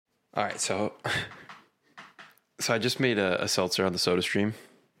All right, so I just made a seltzer on the SodaStream.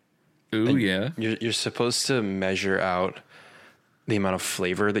 Ooh, yeah. You're supposed to measure out the amount of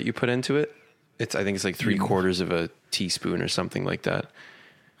flavor that you put into it. I think it's like 3/4 of a teaspoon or something like that.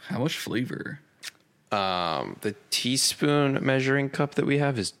 How much flavor? The teaspoon measuring cup that we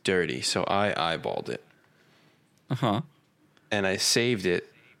have is dirty, so I eyeballed it. Uh-huh. And I saved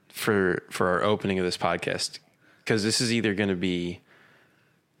it for our opening of this podcast because this is either going to be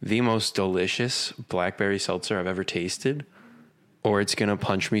the most delicious blackberry seltzer I've ever tasted, or it's going to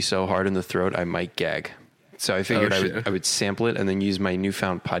punch me so hard in the throat I might gag. So I figured I would sample it and then use my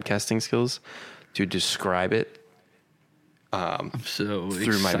newfound podcasting skills to describe it I'm so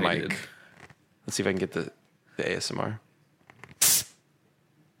through excited. my mic. Let's see if I can get the ASMR.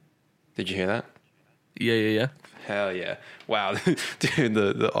 Did you hear that? Yeah. Hell yeah. Wow. Dude,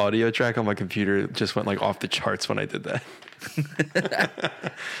 the audio track on my computer just went like off the charts when I did that.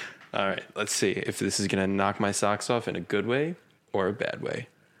 All right, let's see if this is going to knock my socks off in a good way or a bad way.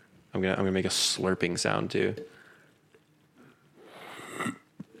 I'm going to make a slurping sound too.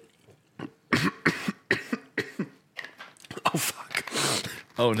 Oh fuck.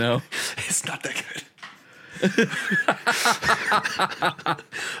 Oh no. It's not that good.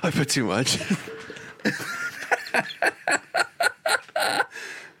 I put too much.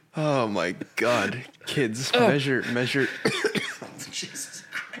 Oh my god. Kids, measure. Jesus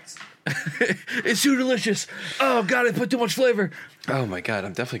Christ. It's too delicious. Oh god, I put too much flavor. Oh my god,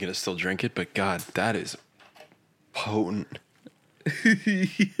 I'm definitely going to still drink it, but god, that is potent.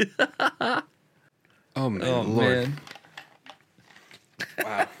 Oh man, Oh Lord. man.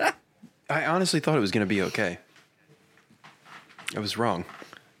 Wow. I honestly thought it was going to be okay. I was wrong.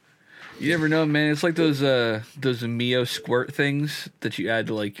 You never know, man. It's like those Mio squirt things that you add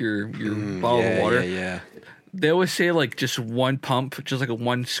to like your bottle of water. Yeah. They always say like just one pump, just like a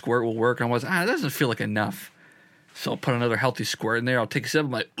one squirt will work. And I was, that doesn't feel like enough. So I'll put another healthy squirt in there. I'll take a sip.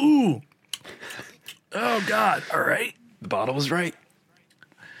 I'm like, ooh. Oh God. All right. The bottle was right.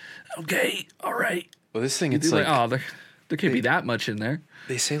 Okay. All right. Well, this thing, You'd it's be like, there can't be that much in there.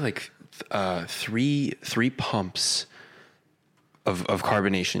 they say like three pumps of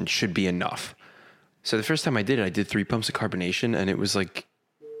carbonation should be enough. So the first time I did it, I did 3 pumps of carbonation and it was like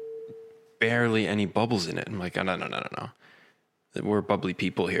barely any bubbles in it. I'm like, oh, no. We're bubbly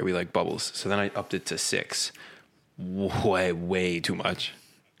people here. We like bubbles. So then I upped it to 6. Way too much.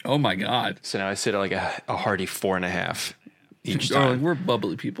 Oh my God. So now I sit at like a hearty 4.5 each Oh, time. we're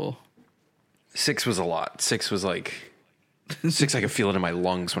bubbly people. 6 was a lot. 6 was like 6. I could feel it in my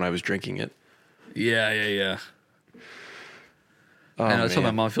lungs when I was drinking it. Yeah. Oh, and that's how my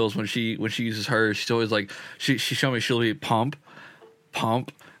man. mom feels when she uses hers. She's always like, she showed me she'll be pump.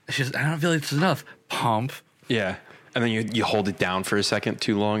 She says, I don't feel like it's enough. Pump. Yeah. And then you hold it down for a second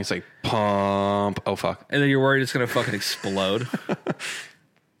too long. It's like pump. Oh fuck. And then you're worried it's gonna fucking explode.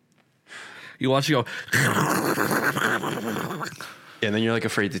 You watch it go. Yeah, and then you're like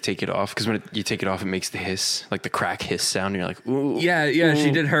afraid to take it off because when you take it off, it makes the hiss, like the crack hiss sound. And you're like, ooh. Yeah. Ooh.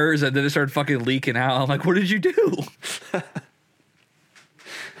 She did hers, and then it started fucking leaking out. I'm like, what did you do?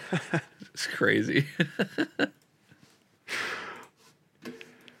 It's crazy.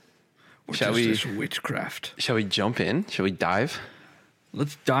 Shall we? This witchcraft. Shall we jump in? Shall we dive?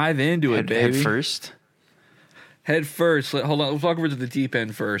 Let's dive into it, baby. Head first. Head first. Hold on. Let's walk over to the deep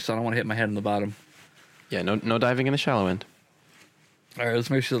end first. I don't want to hit my head in the bottom. Yeah, no diving in the shallow end. All right, let's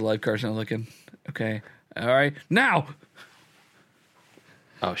make sure the lifeguard's not looking. Okay. All right. Now.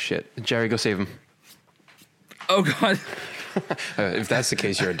 Oh shit, Jerry, go save him. Oh God. If that's the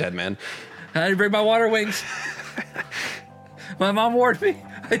case, you're a dead man. I didn't bring my water wings. My mom warned me.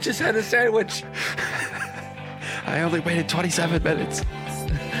 I just had a sandwich. I only waited 27 minutes.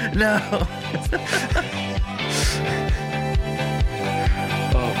 No.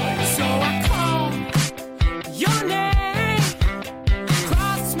 Oh my. So I call your name,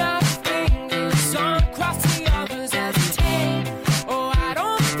 cross my fingers, uncross the others as a team. Oh, I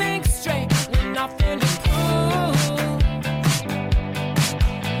don't think straight with nothing to prove.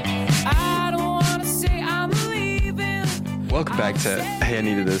 I don't want to say I'm leaving. Welcome back to Hey, I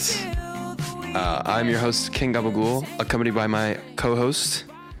Needed This. I'm your host, King Gabagool, accompanied by my co-host.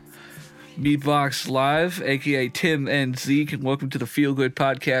 Meatbox Live, a.k.a. Tim and Zeke, and welcome to the Feel Good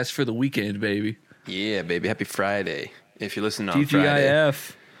Podcast for the weekend, baby. Yeah, baby. Happy Friday. If you're listening on Friday.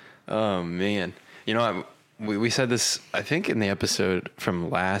 TGIF. Oh, man. You know, we said this, I think, in the episode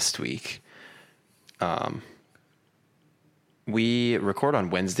from last week. We record on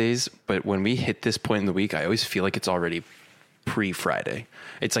Wednesdays, but when we hit this point in the week, I always feel like it's already pre-Friday.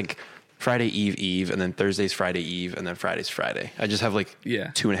 It's like Friday Eve, and then Thursday's Friday Eve, and then Friday's Friday. I just have like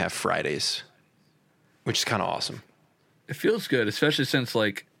 2.5 Fridays, which is kind of awesome. It feels good, especially since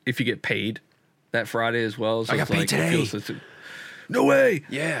like if you get paid that Friday as well. So I got paid today. No way.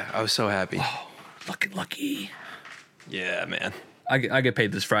 Yeah, I was so happy. Oh, fucking lucky. Yeah, man. I get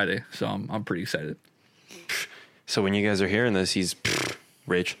paid this Friday, so I'm pretty excited. So when you guys are hearing this, he's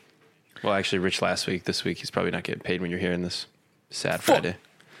rich. Well, actually, rich last week. This week, he's probably not getting paid when you're hearing this. Sad Friday.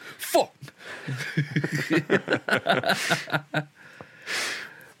 Fuck.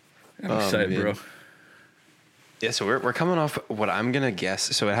 I'm excited, bro. Yeah, so we're coming off what I'm going to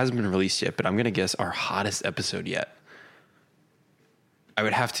guess. So it hasn't been released yet, but I'm going to guess our hottest episode yet. I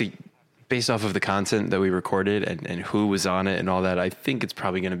would have to, based off of the content that we recorded and who was on it and all that, I think it's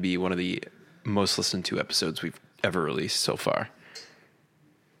probably going to be one of the most listened to episodes we've ever released so far.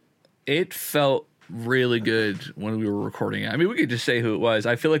 It felt really good when we were recording it. I mean, we could just say who it was.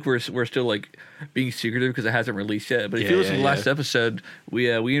 I feel like we're still like being secretive because it hasn't released yet. But if you listen to the last episode, we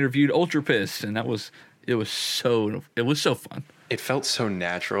interviewed Ultra Pissed, and it was so fun. It felt so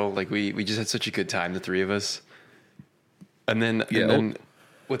natural. Like we just had such a good time, the three of us. And then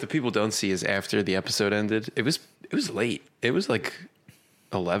what the people don't see is after the episode ended, it was late. It was like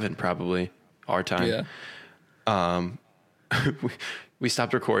 11 probably our time. Yeah. We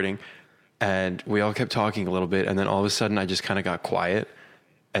stopped recording and we all kept talking a little bit, and then all of a sudden I just kind of got quiet,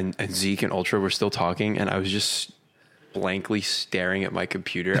 and Zeke and Ultra were still talking, and I was just blankly staring at my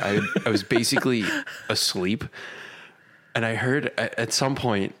computer. I was basically asleep, and I heard at some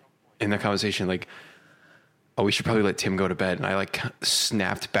point in the conversation like, oh, we should probably let Tim go to bed. And I like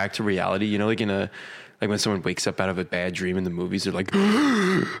snapped back to reality, you know, like like when someone wakes up out of a bad dream in the movies, they're like,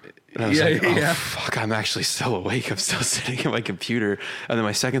 and I was fuck, I'm actually still awake. I'm still sitting at my computer. And then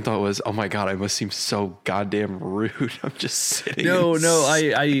my second thought was, oh my God, I must seem so goddamn rude. I'm just sitting. No,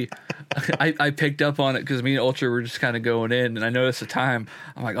 I picked up on it because me and Ultra were just kind of going in, and I noticed the time.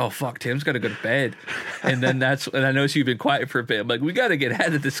 I'm like, oh fuck, Tim's got to go to bed. And then and I noticed you've been quiet for a bit. I'm like, we got to get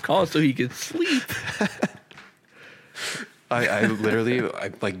out of this call so he can sleep. I literally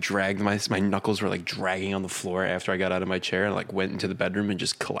like dragged my knuckles were like dragging on the floor after I got out of my chair, and like went into the bedroom and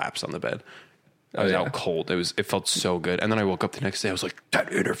just collapsed on the bed. I was out cold. It felt so good. And then I woke up the next day. I was like,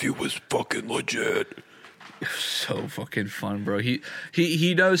 that interview was fucking legit. It was so fucking fun, bro. He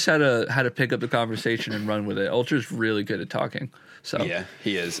knows how to pick up the conversation and run with it. Ultra's really good at talking. So yeah,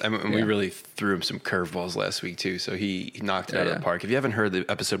 he is. I mean, we really threw him some curveballs last week too. So he knocked it out of the park. If you haven't heard the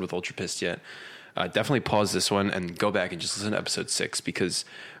episode with Ultra Pissed yet, definitely pause this one and go back and just listen to episode 6, because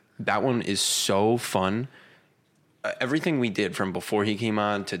that one is so fun. Everything we did from before he came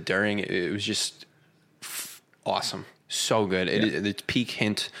on to during, it was just awesome. So good. It's peak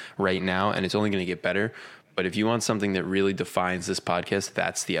hint right now, and it's only going to get better. But if you want something that really defines this podcast,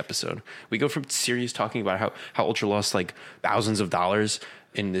 that's the episode. We go from serious talking about how Ultra lost like thousands of dollars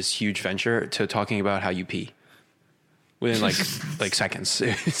in this huge venture to talking about how you pee. Within like seconds.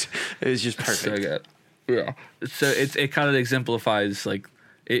 It was just perfect. So good. Yeah. So it kind of exemplifies, like,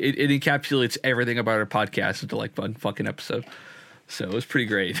 it encapsulates everything about our podcast into like one fucking episode. So it was pretty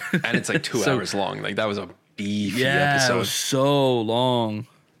great. And it's like 2 hours long. Like that was a beefy episode. It was so long.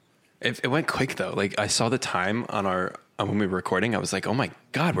 It went quick though. Like I saw the time on when we were recording, I was like, oh my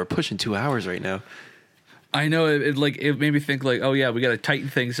God, we're pushing 2 hours right now. I know, it made me think like, oh yeah, we got to tighten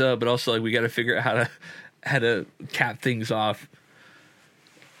things up, but also like we got to figure out how to cap things off.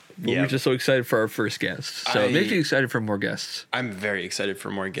 But we're just so excited for our first guest. So it makes me excited for more guests. I'm very excited for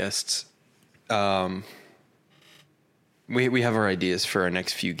more guests. We have our ideas for our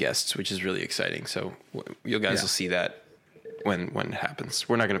next few guests, which is really exciting. So you guys will see that when it happens.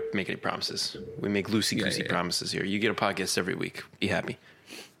 We're not going to make any promises. We make loosey-goosey promises here. You get a podcast every week. Be happy.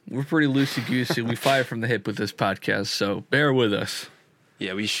 We're pretty loosey-goosey. We fire from the hip with this podcast, so bear with us.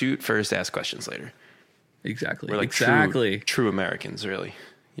 Yeah, we shoot first, ask questions later. Exactly. We're like true Americans, really.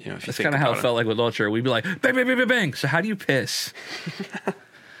 You know, if you that's kind of how it felt like with Ultra. We'd be like, bang, bang, bang, bang, bang. So how do you piss?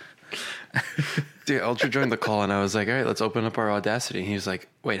 Dude, Ultra joined the call, and I was like, all right, let's open up our Audacity. And he was like,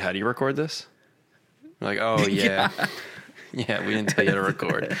 wait, how do you record this? I'm like, oh, yeah. Yeah, we didn't tell you how to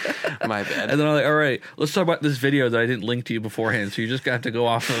record. My bad. And then I'm like, all right, let's talk about this video that I didn't link to you beforehand. So you just got to go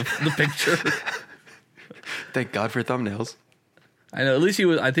off of the picture. Thank God for thumbnails. I know. At least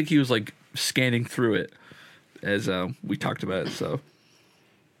I think he was like scanning through it as we talked about it. So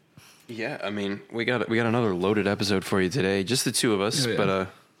yeah, I mean, we got another loaded episode for you today. Just the two of us, but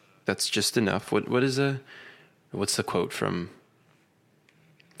that's just enough. What's the quote from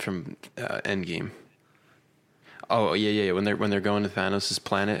Endgame? Oh yeah. When they're going to Thanos'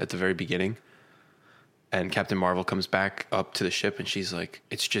 planet at the very beginning, and Captain Marvel comes back up to the ship, and she's like,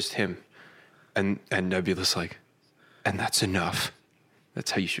 "It's just him." And Nebula's like, and that's enough.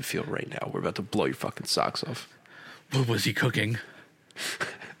 That's how you should feel right now. We're about to blow your fucking socks off. What was he cooking?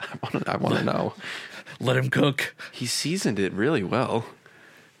 I want to know. Let him cook. He seasoned it really well.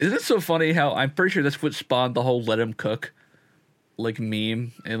 Isn't it so funny how I'm pretty sure that's what spawned the whole "let him cook" like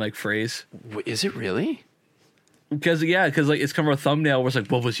meme and like phrase? Is it really? Because like it's kind of a thumbnail where it's like,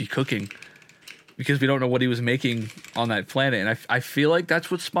 what was he cooking? Because we don't know what he was making on that planet, and I feel like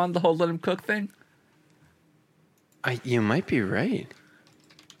that's what spawned the whole "let him cook" thing. You might be right.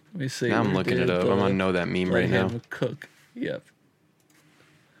 Let me see. Now I'm looking it up. I'm gonna know that meme right now. Let him cook. Yep.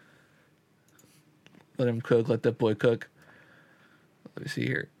 Let him cook. Let that boy cook. Let me see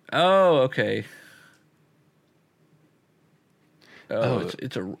here. Oh, okay. Oh,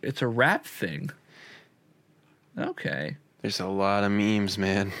 it's a rap thing. Okay. There's a lot of memes,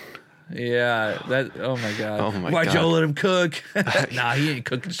 man. Yeah. That. Oh my god. Oh my Why'd god. y'all let him cook? Nah, he ain't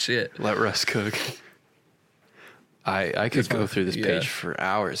cooking shit. Let Russ cook. I could go through this page for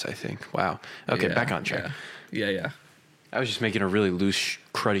hours, I think. Wow. Okay, Yeah, back on track. Yeah. I was just making a really loose,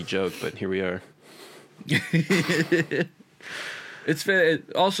 cruddy joke, but here we are. It's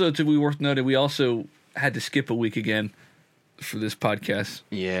also to be worth noting. We also had to skip a week again for this podcast,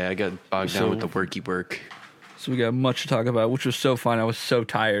 Yeah, I got bogged down with the worky work. so we got much to talk about, which was so fun. I was so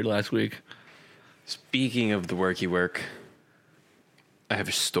tired last week. Speaking of the worky work, I have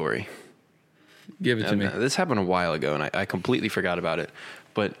a story. Give it to me. This happened a while ago, and I completely forgot about it.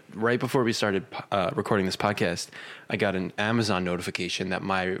 But right before we started recording this podcast, I got an Amazon notification that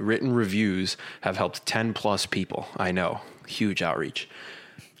my written reviews have helped 10 plus people. I know, huge outreach.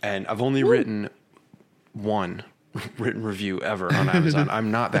 And I've only written one written review ever on Amazon.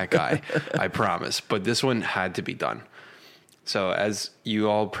 I'm not that guy, I promise. But this one had to be done. So as you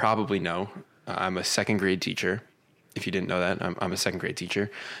all probably know, I'm a second grade teacher. If you didn't know that, I'm a second grade teacher,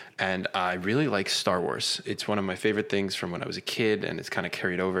 and I really like Star Wars. It's one of my favorite things from when I was a kid, and it's kind of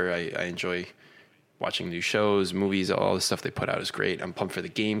carried over. I enjoy watching new shows, movies, all the stuff they put out is great. I'm pumped for the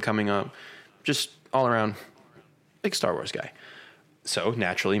game coming up. Just all around, big Star Wars guy. So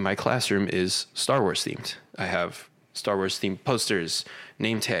naturally, my classroom is Star Wars themed. I have Star Wars themed posters,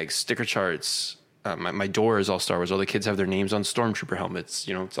 name tags, sticker charts. My door is all Star Wars. All the kids have their names on Stormtrooper helmets.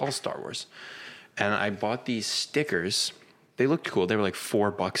 You know, it's all Star Wars. And I bought these stickers. They looked cool. They were like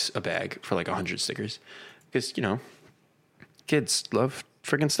 $4 a bag for like 100 stickers. Because, you know, kids love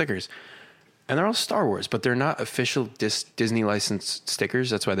friggin' stickers. And they're all Star Wars, but they're not official Disney licensed stickers.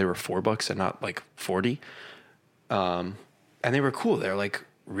 That's why they were $4 and not like 40. And they were cool. They're like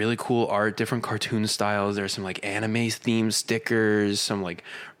really cool art, different cartoon styles. There's some like anime themed stickers, some like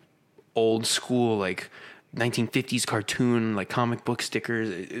old school like 1950s cartoon, like comic book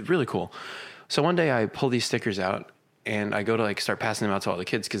stickers. Really cool. So one day I pull these stickers out and I go to like start passing them out to all the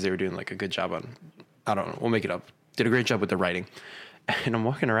kids because they were doing like a good job on, I don't know, we'll make it up. Did a great job with the writing. And I'm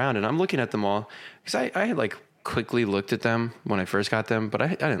walking around and I'm looking at them all because I had like quickly looked at them when I first got them, but I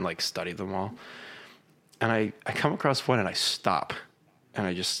didn't like study them all. And I come across one and I stop and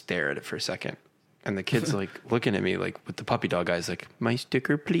I just stare at it for a second. And the kid's like looking at me like with the puppy dog eyes like, my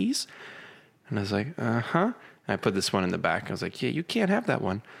sticker, please. And I was like, uh-huh. And I put this one in the back. I was like, yeah, you can't have that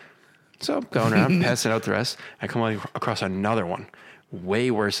one. So I'm going around, passing out the rest. I come across another one, way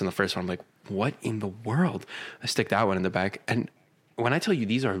worse than the first one. I'm like, what in the world? I stick that one in the back. And when I tell you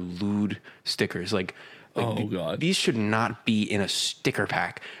these are lewd stickers, like Oh, God. these should not be in a sticker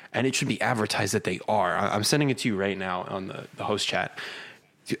pack. And it should be advertised that they are. I'm sending it to you right now on the host chat.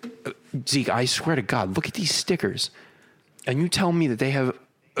 Zeke, I swear to God, look at these stickers. And you tell me that they have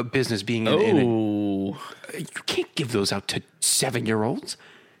a business being in Oh. you can't give those out to 7-year-olds.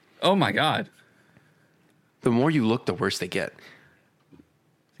 Oh my God. The more you look, the worse they get.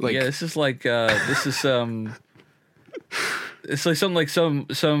 Like, Yeah, this is like it's like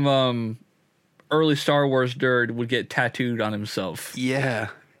some early Star Wars nerd would get tattooed on himself. yeah.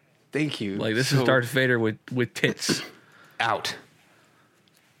 Thank you. Like this is Darth Vader with tits. Out.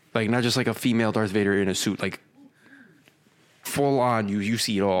 Like not just like a female Darth Vader in a suit, like full on. You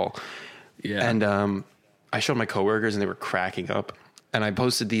see it all. Yeah. And I showed my coworkers and they were cracking up. And I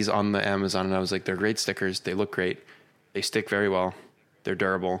posted these on the Amazon and I was like, they're great stickers. They look great. They stick very well. They're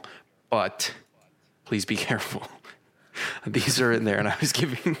durable. But please be careful. These are in there and I was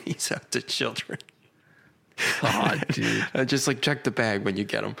giving these out to children. God, dude. Just like check the bag when you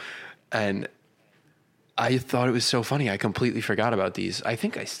get them. And I thought it was so funny. I completely forgot about these. I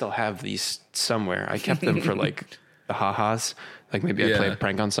think I still have these somewhere. I kept them for like the ha-has. Like maybe I play a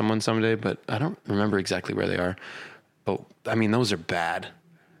prank on someone someday, but I don't remember exactly where they are. But I mean, those are bad.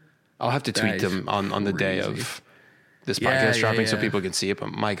 I'll have to tweet them on the day of this podcast dropping so yeah. people can see it.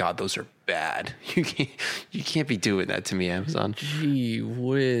 But my God, those are bad. You can't be doing that to me, Amazon. Gee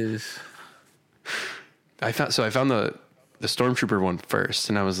whiz. I found the Stormtrooper one first,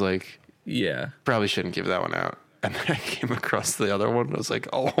 and I was like, Yeah. probably shouldn't give that one out. And then I came across the other one, and I was like,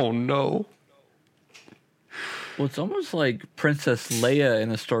 oh no. Well, it's almost like Princess Leia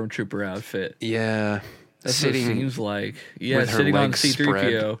in a Stormtrooper outfit. Yeah. That's what it seems like. Yeah, her sitting on legs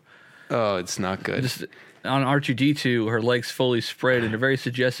C-3PO. Oh, it's not good. Just on R2-D2, her legs fully spread in a very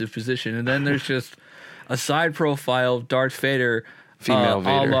suggestive position. And then there's just a side profile of Darth Vader. Female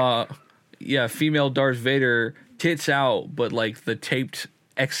Vader. Female Darth Vader, tits out, but like the taped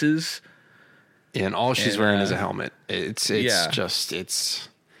X's. And all she's wearing is a helmet. It's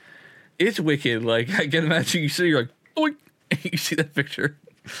wicked. Like, I can imagine you're like, oink, you see that picture.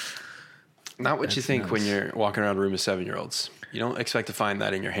 Not what you think when you're walking around a room of 7-year-olds. You don't expect to find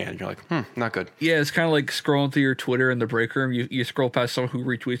that in your hand. You're like, not good. Yeah, it's kind of like scrolling through your Twitter in the break room. You scroll past someone who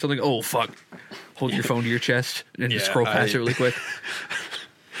retweets something. Oh, fuck. Hold your phone to your chest and just scroll past it really quick.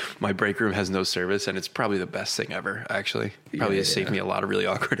 My break room has no service, and it's probably the best thing ever, actually. Probably has saved me a lot of really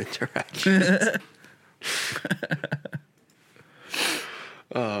awkward interactions.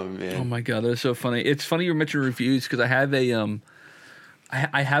 Oh, man. Oh, my God. That's so funny. It's funny you mentioned reviews because I have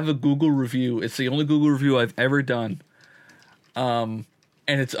I have a Google review. It's the only Google review I've ever done. And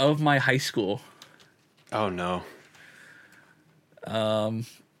it's of my high school. Oh, no.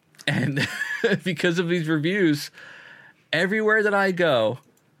 And because of these reviews, everywhere that I go,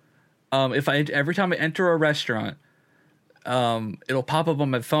 every time I enter a restaurant, it'll pop up on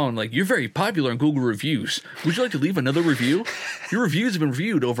my phone like, you're very popular on Google reviews. Would you like to leave another review? Your reviews have been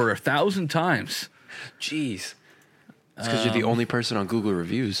reviewed over 1,000 times. Jeez. It's because you're the only person on Google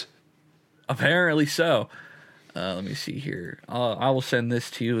reviews. Apparently so. Let me see here. I will send this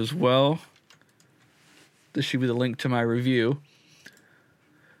to you as this should be the link to my review.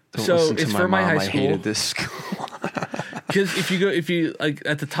 Don't so listen to it's my for my mom. high school. I hated this school. Because if you like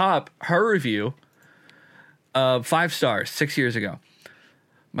at the top, her review, 5 stars, 6 years ago.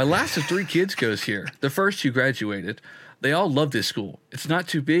 My last of 3 kids goes here. The first 2 graduated. They all love this school. It's not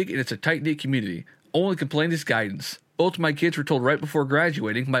too big and it's a tight-knit community. Only complaint is guidance. Both my kids were told right before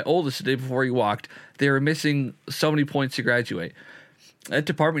graduating, my oldest the day before he walked, they were missing so many points to graduate. That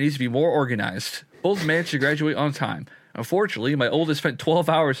department needs to be more organized. Both managed to graduate on time. Unfortunately, my oldest spent 12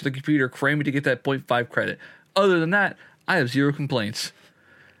 hours at the computer cramming to get that 0.5 credit. Other than that, I have 0 complaints.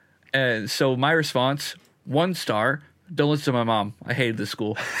 And so my response, 1 star, don't listen to my mom. I hated this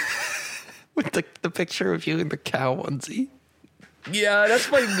school. With the picture of you in the cow onesie. Yeah,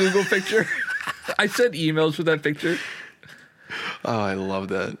 that's my Google picture. I sent emails with that picture. Oh, I love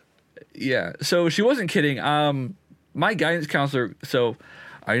that. Yeah, so she wasn't kidding. My guidance counselor, so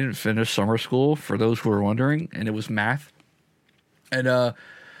I didn't finish summer school, for those who are wondering, and it was math. And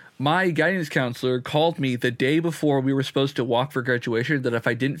my guidance counselor called me the day before we were supposed to walk for graduation that if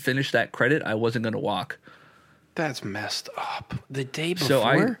I didn't finish that credit, I wasn't going to walk. That's messed up. The day before?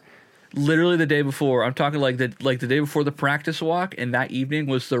 So literally the day before. I'm talking like the day before the practice walk, and that evening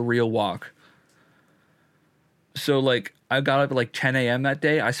was the real walk. So, like, I got up at, like, 10 a.m. that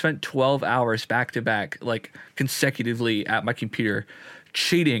day. I spent 12 hours back-to-back, like, consecutively at my computer,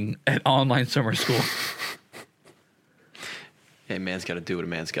 cheating at online summer school. Hey, man's got to do what a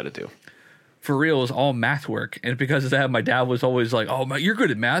man's got to do. For real, it was all math work. And because of that, my dad was always like, oh, you're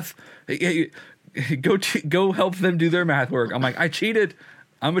good at math. Hey, go help them do their math work. I'm like, I cheated.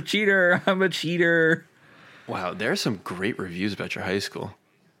 I'm a cheater. I'm a cheater. Wow, there are some great reviews about your high school.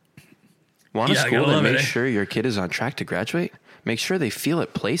 Want a school that makes sure your kid is on track to graduate? Make sure they feel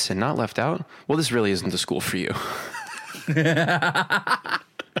at place and not left out? Well, this really isn't the school for you.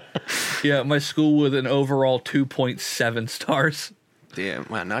 Yeah, my school with an overall 2.7 stars. Damn,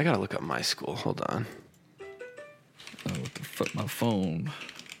 wow, now I gotta look up my school. Hold on. Oh, what the fuck, my phone.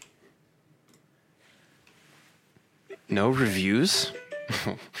 No reviews?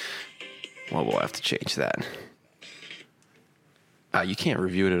 Well, we'll have to change that. You can't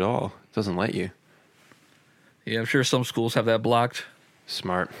review it at all. It doesn't let you. Yeah, I'm sure some schools have that blocked.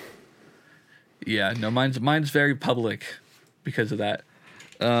 Smart. Yeah, no, mine's very public because of that.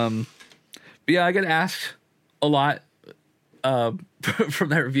 But yeah, I get asked a lot from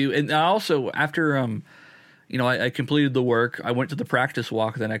that review, and I also after I completed the work, I went to the practice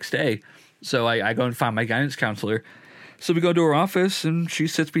walk the next day. So I go and find my guidance counselor. So we go to her office, and she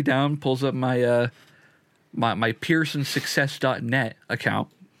sits me down, pulls up my my PearsonSuccess.net account,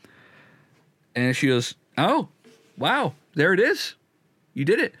 and she goes, "Oh, wow, there it is. You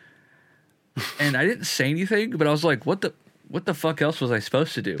did it." And I didn't say anything, but I was like, "What the fuck else was I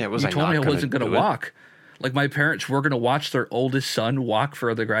supposed to do? Yeah, You told me I wasn't going to walk. Like my parents were going to watch their oldest son walk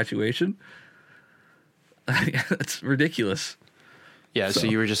for the graduation. That's ridiculous. Yeah, so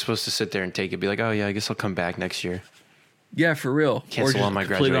you were just supposed to sit there and take it, be like, oh yeah, I guess I'll come back next year. Yeah, for real. Cancel all my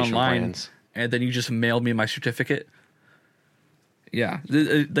graduation plans. And then you just mailed me my certificate. Yeah,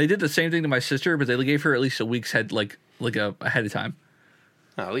 they did the same thing to my sister, but they gave her at least a week's ahead of time.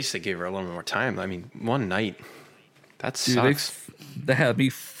 Oh, at least they gave her a little more time. I mean, one night. That Dude, sucks. They had me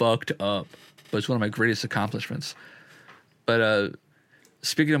fucked up, but it's one of my greatest accomplishments. But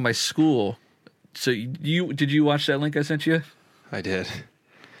speaking of my school, so did you watch that link I sent you? I did.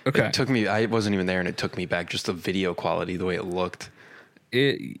 Okay. It took me. I wasn't even there, and it took me back. Just the video quality, the way it looked.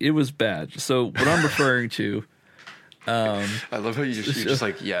 It was bad. So what I'm referring to. I love how you're just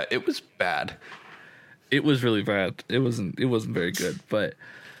like, yeah, it was bad. It was really bad. It wasn't very good. But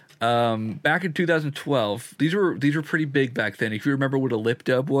back in 2012, these were pretty big back then. If you remember what a lip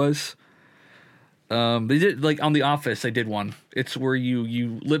dub was, they did like on The Office. They did one. It's where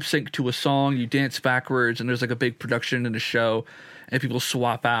you lip sync to a song, you dance backwards, and there's like a big production in the show, and people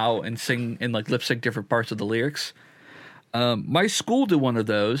swap out and sing and like lip sync different parts of the lyrics. My school did one of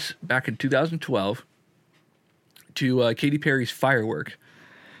those back in 2012 to Katy Perry's Firework.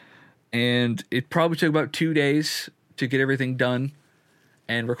 And it probably took about 2 days to get everything done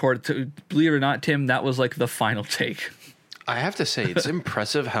and record it. Believe it or not, Tim, that was like the final take. I have to say, it's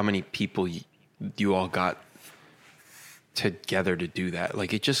impressive how many people you all got together to do that.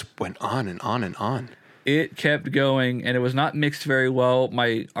 Like, it just went on and on and on. It kept going, and it was not mixed very well.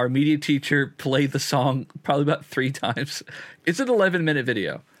 Our media teacher played the song probably about 3 times. It's an 11-minute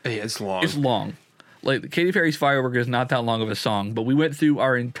video. Hey, it's long. It's long. Like, Katy Perry's Firework is not that long of a song, but we went through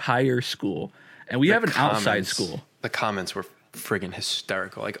our entire school, and we have an outside school. The comments were friggin'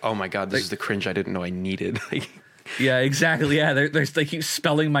 hysterical. Like, oh my God, this is the cringe I didn't know I needed. Like, yeah, exactly. Yeah, they keep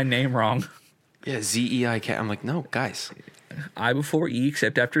spelling my name wrong. Yeah, Z-E-I-K. I'm like, no, guys. I before E,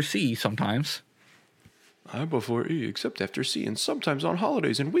 except after C sometimes. I before E, except after C, and sometimes on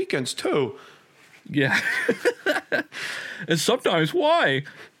holidays and weekends too. Yeah. And sometimes why?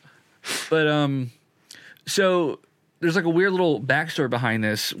 But, so there's like a weird little backstory behind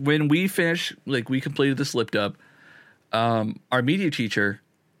this. When we finished, like we completed this lip dub, our media teacher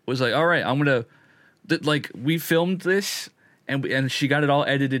was like, all right, I'm going to, like we filmed this and she got it all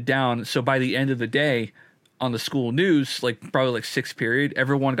edited down. So by the end of the day on the school news, like probably like 6th period,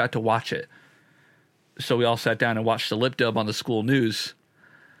 everyone got to watch it. So we all sat down and watched the lip dub on the school news.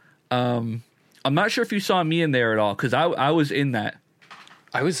 I'm not sure if you saw me in there at all, because I was in that.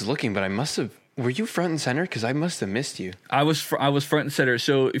 I was looking, but I must have. Were you front and center? Because I must have missed you. I was front and center.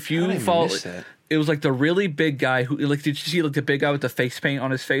 So if you follow, it was like the really big guy who, like, did you see like the big guy with the face paint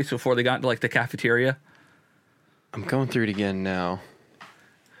on his face before they got into like the cafeteria? I'm going through it again now.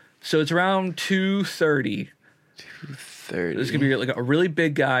 So it's around 2:30. 2:30. There's gonna be like a really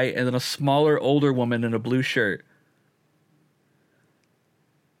big guy and then a smaller, older woman in a blue shirt.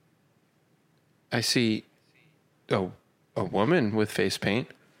 I see. Oh. A woman with face paint.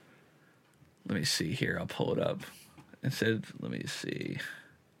 Let me see here. I'll pull it up. Instead, let me see.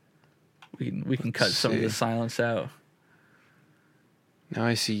 We can cut some of the silence out. Now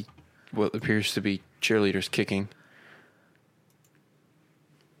I see what appears to be cheerleaders kicking.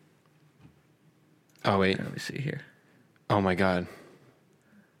 Oh wait. Let me see here. Oh my God.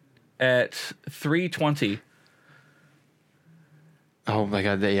 At 3:20. Oh my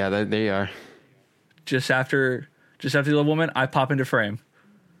God. They are. Just after the little woman, I pop into frame.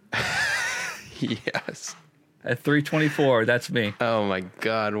 Yes. At 3:24, that's me. Oh my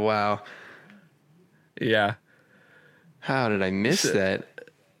God! Wow. Yeah. How did I miss that?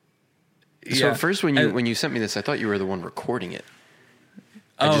 Yeah. So at first, when you sent me this, I thought you were the one recording it.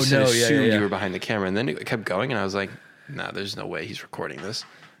 I Oh just no! assumed you were behind the camera, and then it kept going, and I was like, "Nah, there's no way he's recording this."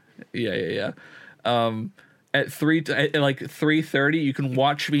 Yeah. At 3:30, you can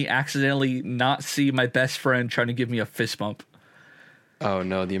watch me accidentally not see my best friend trying to give me a fist bump. Oh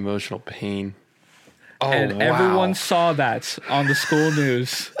no, the emotional pain. Oh, and everyone saw that on the school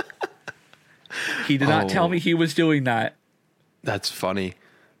news. He did not tell me he was doing that. That's funny.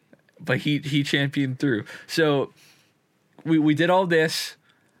 But he championed through. So we did all this,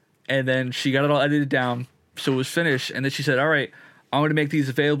 and then she got it all edited down, so it was finished. And then she said, "All right, I'm going to make these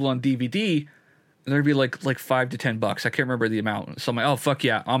available on DVD." And there'd be like $5 to $10. I can't remember the amount. So I'm like, "Oh fuck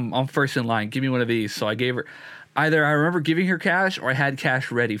yeah, I'm first in line. Give me one of these." So I gave her. Either I remember giving her cash or I had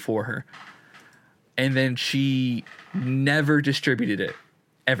cash ready for her. And then she never distributed it.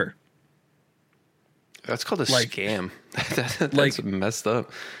 Ever. That's called a scam. That's messed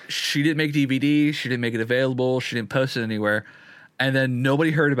up. She didn't make DVD. She didn't make it available. She didn't post it anywhere. And then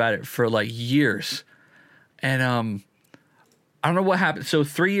nobody heard about it for like years. And I don't know what happened. So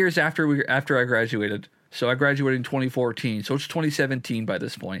 3 years after I graduated, so I graduated in 2014, so it's 2017 by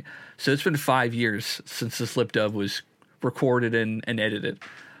this point. So it's been 5 years since this lip dub was recorded and edited.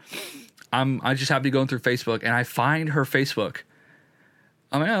 I just happened to be going through Facebook, and I find her Facebook.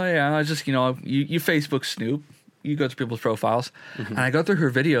 I'm like, oh yeah, I just, you Facebook snoop. You go through people's profiles, and I go through her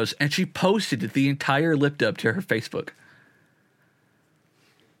videos, and she posted the entire lip dub to her Facebook.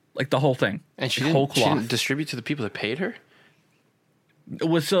 Like the whole thing. And she whole didn't distribute to the people that paid her? It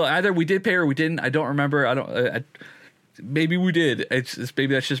was so either we did pay her or we didn't. I don't remember. Maybe we did. It's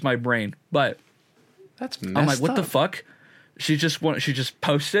maybe that's just my brain. But That's messed I'm like, what up. the fuck? She just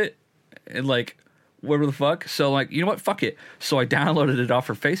posted it and like, whatever the fuck. So like, you know what? Fuck it. So I downloaded it off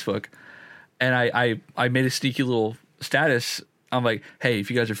her Facebook, and I made a sneaky little status. I'm like, hey, if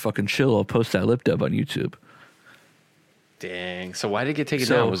you guys are fucking chill, I'll post that lip dub on YouTube. Dang. So why did it get taken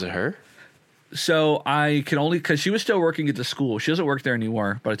So- down? Was it her? So I can only, because she was still working at the school. She doesn't work there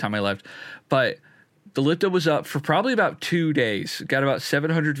anymore by the time I left. But the lip dub was up for probably about 2 days. Got about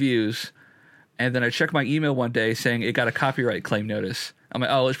 700 views. And then I checked my email one day saying it got a copyright claim notice. I'm like,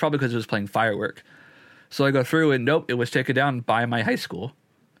 oh, it's probably because it was playing firework. So I go through and nope, it was taken down by my high school.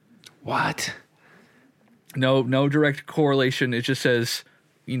 What? No direct correlation. It just says,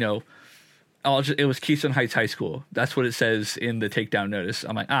 it was Keystone Heights High School. That's what it says in the takedown notice.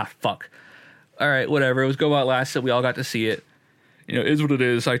 I'm like, fuck. All right, whatever. It was Go Out Last that we all got to see it. It is what it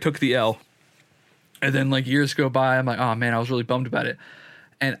is. I took the L. And then like years go by, I'm like, oh man, I was really bummed about it.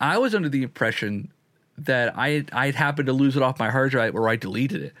 And I was under the impression that I'd happened to lose it off my hard drive or I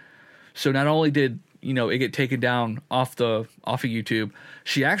deleted it. So not only did, it get taken down off of YouTube,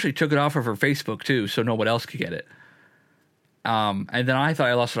 she actually took it off of her Facebook too, so no one else could get it. And then I thought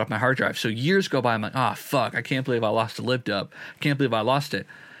I lost it off my hard drive. So years go by, I'm like, fuck, I can't believe I lost the lip dub. I can't believe I lost it.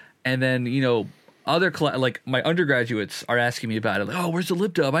 And then, other like my undergraduates are asking me about it. Like, oh, where's the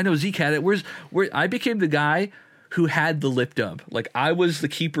lip dub? I know Zeke had it. Where I became the guy who had the lip dub. Like I was the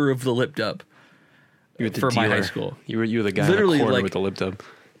keeper of the lip dub for my high school. You were the guy Literally, in the corner like, with the lip dub.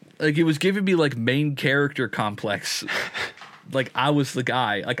 Like it was giving me like main character complex. Like I was the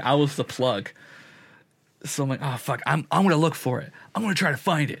guy. Like I was the plug. So I'm like, oh fuck, I'm gonna look for it. I'm gonna try to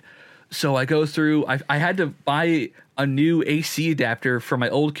find it. So I go through. I had to buy a new AC adapter for my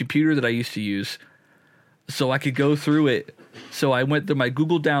old computer that I used to use, so I could go through it. So I went through my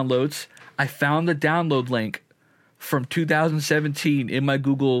Google downloads. I found the download link from 2017 in my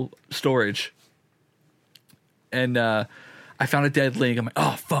Google storage, and I found a dead link. I'm like,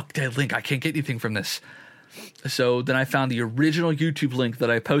 oh fuck, dead link. I can't get anything from this. So then I found the original YouTube link that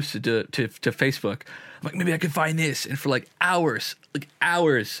I posted to Facebook. I'm like, maybe I can find this. And for like hours,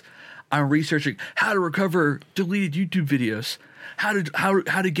 I'm researching how to recover deleted YouTube videos, how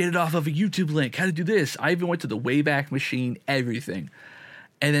to get it off of a YouTube link, how to do this. I even went to the Wayback Machine, everything.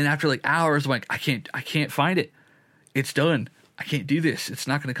 And then after like hours, I'm like, I can't find it. It's done. I can't do this. It's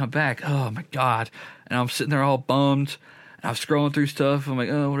not going to come back. Oh my God. And I'm sitting there all bummed. And I'm scrolling through stuff. I'm like,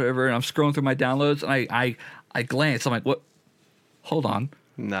 oh, whatever. And I'm scrolling through my downloads. And I glance. I'm like, what? Hold on.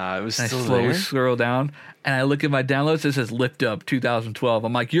 Nah, it was And I still slowly there. scroll down, and I look at my downloads. It says "Lipped Up 2012."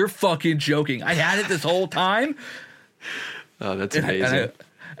 I'm like, "You're fucking joking! I had it this whole time." Oh, that's And amazing.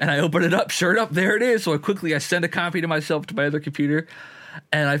 I open it up. Sure enough, there it is. So I send a copy to myself to my other computer,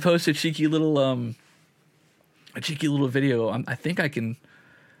 and I post a cheeky little video. I think I can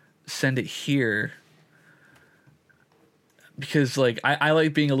send it here because like I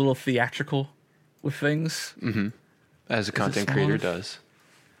like being a little theatrical with things. As a content creator does.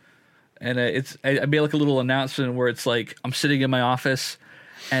 And I made like a little announcement where it's like I'm sitting in my office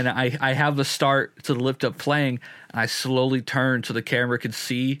and I have the start to the lift up playing, and I slowly turn so the camera can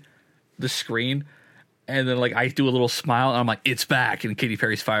see the screen, and then like I do a little smile and I'm like, it's back, and Katy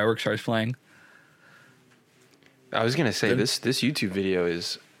Perry's Fireworks starts playing. I was gonna say this YouTube video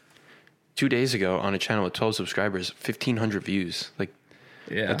is 2 days ago on a channel with 12 subscribers, 1,500 views. Like,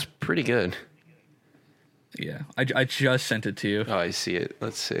 Yeah, that's pretty good. yeah. I just sent it to you. Oh, I see it.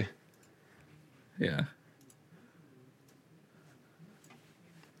 Let's see. Yeah.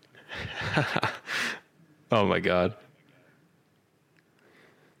 Oh my God.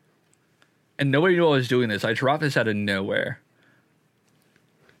 And nobody knew I was doing this. I dropped this out of nowhere.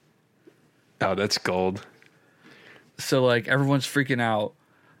 Oh, that's gold. So like everyone's freaking out.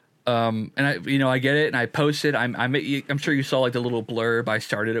 And I get it, and I post it. I'm sure you saw like the little blurb I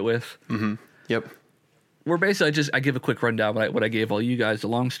started it with. Yep. Where basically I give a quick rundown of what I gave all you guys, the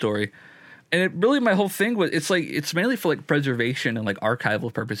long story. And it really, my whole thing was, it's mainly for like preservation and like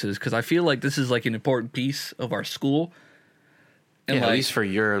archival purposes, because I feel like this is like an important piece of our school. And Yeah, like, at least for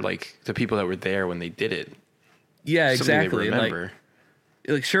the people that were there when they did it. Yeah, Something they exactly. remember.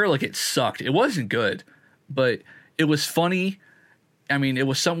 Like sure, like it sucked. It wasn't good, but it was funny. I mean, it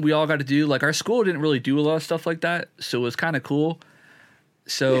was something we all got to do. Like our school didn't really do a lot of stuff like that, so it was kind of cool.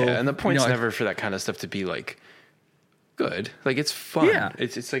 So Yeah, and the point's never for that kind of stuff to be like good. Like it's fun. Yeah.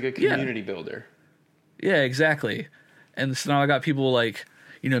 It's like a community builder. Yeah, exactly. And so now I got people like,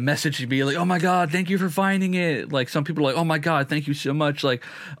 messaging me like, oh my God, thank you for finding it. Like some people are like, oh my God, thank you so much. Like,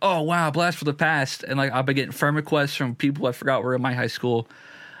 oh wow, blast for the past. And like I've been getting friend requests from people I forgot were in my high school.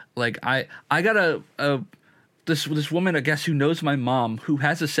 Like I got this woman, I guess, who knows my mom, who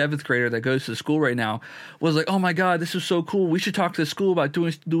has a 7th grader that goes to school right now, was like, oh my God, this is so cool. We should talk to the school about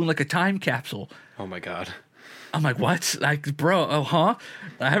doing like a time capsule. Oh my God. I'm like, what? Like, bro,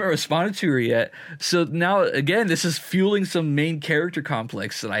 I haven't responded to her yet. So now, again, this is fueling some main character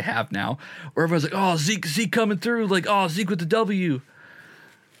complex that I have now, where everyone's like, oh, Zeke coming through. Like, oh, Zeke with the W.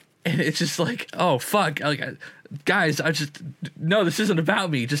 And it's just like, oh, fuck. Like, guys, no, this isn't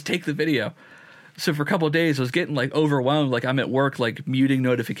about me. Just take the video. So for a couple of days, I was getting, like, overwhelmed. Like, I'm at work, like, muting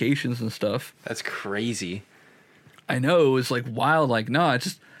notifications and stuff. That's crazy. I know. It was, like, wild. Like, no, it's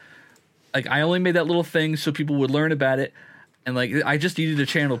just... Like, I only made that little thing so people would learn about it. And, like, I just needed a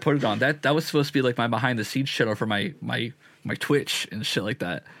channel to put it on. That was supposed to be, like, my behind-the-scenes channel for my Twitch and shit like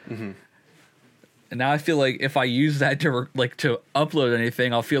that. Mm-hmm. And now I feel like if I use that to upload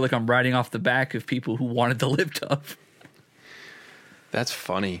anything, I'll feel like I'm riding off the back of people who wanted the lip up. That's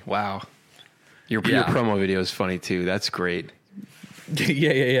funny. Wow. Your promo video is funny, too. That's great.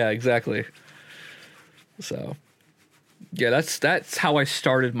 Yeah, exactly. So, yeah, that's how I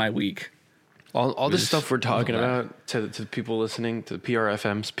started my week. All this stuff we're talking about to the people listening, to the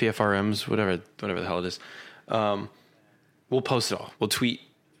PRFMs, PFRMs, whatever the hell it is, we'll post it all. We'll tweet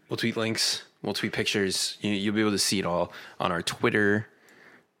links. We'll tweet pictures. You'll be able to see it all on our Twitter,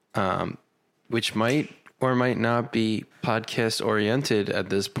 which might or might not be podcast oriented at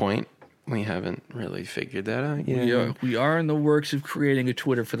this point. We haven't really figured that out yet. We are in the works of creating a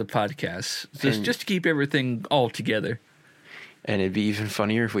Twitter for the podcast, just to keep everything all together. And it'd be even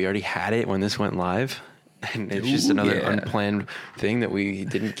funnier if we already had it when this went live. And it's just another unplanned thing that we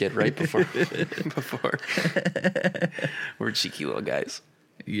didn't get right before. We're cheeky little guys.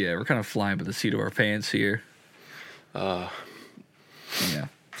 Yeah, we're kind of flying by the seat of our pants here. Yeah,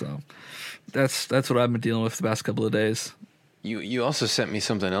 so that's what I've been dealing with the past couple of days. You also sent me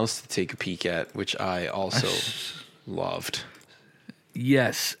something else to take a peek at, which I also loved.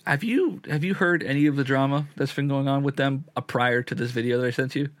 Yes. Have you heard any of the drama that's been going on with them prior to this video that I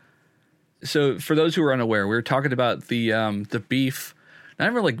sent you? So for those who are unaware, we were talking about the beef.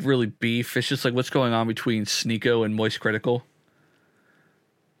 Not even like really beef. It's just like what's going on between Sneeko and Moist Critical.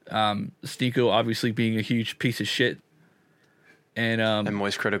 Sneeko obviously being a huge piece of shit. And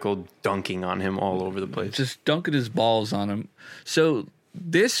Moist Critical dunking on him all over the place. Just dunking his balls on him. So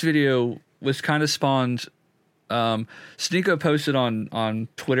this video was kind of spawned... Sneeko posted on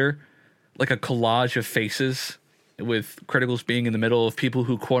Twitter like a collage of faces with Criticals being in the middle of people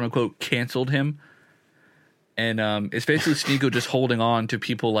who quote unquote canceled him. And it's basically Sneeko just holding on to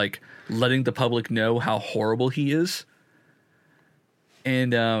people, like letting the public know how horrible he is.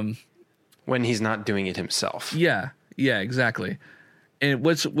 And when he's not doing it himself. Yeah, exactly. And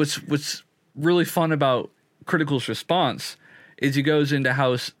what's really fun about Critical's response is he goes into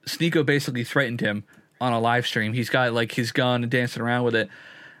how Sneeko basically threatened him on a live stream. He's got like his gun and dancing around with it.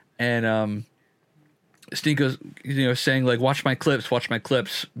 And Sneeko's saying like, watch my clips,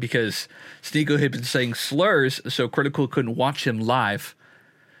 because Sneeko had been saying slurs, so Critical couldn't watch him live.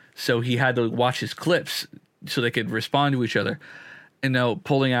 So he had to watch his clips so they could respond to each other. And now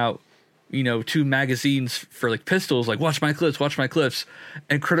pulling out, 2 magazines for like pistols, like watch my clips.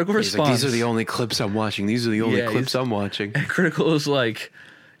 And Critical responds, like, these are the only clips I'm watching. I'm watching. And Critical is like,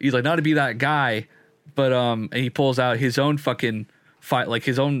 he's like, not to be that guy. But and he pulls out his own fucking fight, like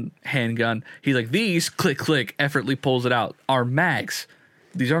his own handgun. He's like, these click, effortlessly pulls it out. Are mags.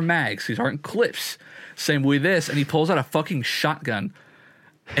 These are mags. These aren't clips. Same with this, and he pulls out a fucking shotgun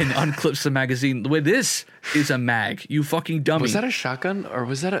and unclips the magazine. The way this is a mag, you fucking dummy. Was that a shotgun or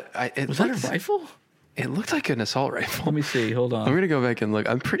was that was that a rifle? It looked like an assault rifle. Let me see. Hold on. I'm gonna go back and look.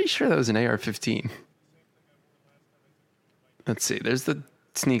 I'm pretty sure that was an AR-15. Let's see. There's the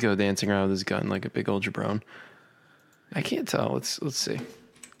Sneeko dancing around with his gun like a big old jabron. I can't tell. Let's see.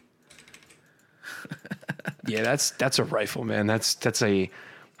 Yeah, that's a rifle, man. That's a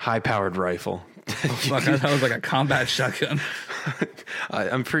high-powered rifle. Fuck, that was like a combat shotgun.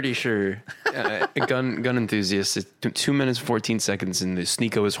 I'm pretty sure gun enthusiasts. It's 2 minutes 14 seconds in the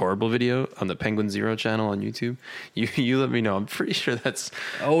Sneeko is horrible video on the Penguin Zero channel on YouTube. You let me know. I'm pretty sure that's.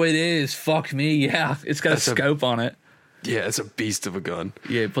 Oh, it is. Fuck me. Yeah, it's got a scope on it. Yeah, it's a beast of a gun.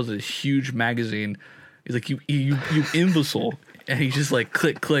 Yeah, it puts a huge magazine. He's like, you imbecile, and he just like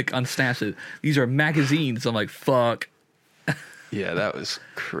click unsnaps it. These are magazines. I'm like, fuck. Yeah, that was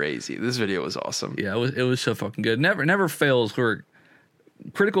crazy. This video was awesome. Yeah, it was so fucking good. Never fails where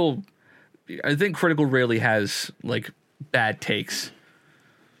Critical. I think Critical rarely has like bad takes.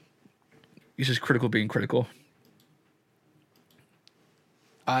 He's just Critical being critical.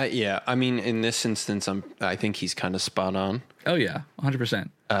 Yeah. I mean, in this instance, I think he's kind of spot on. Oh yeah, 100%.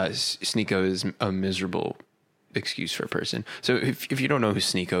 Sneeko is a miserable excuse for a person. So if you don't know who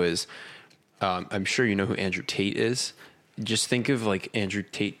Sneeko is, I'm sure you know who Andrew Tate is. Just think of like Andrew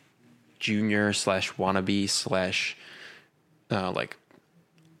Tate Jr. / wannabe / like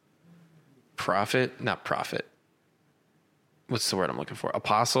not prophet. What's the word I'm looking for?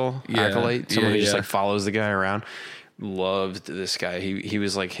 Apostle, acolyte, someone who just like follows the guy around. Loved this guy. He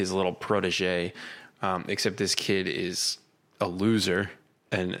was like his little protege, except this kid is a loser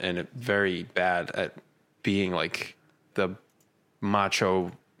and very bad at being like the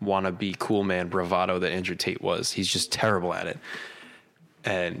macho wannabe cool man bravado that Andrew Tate was. He's just terrible at it.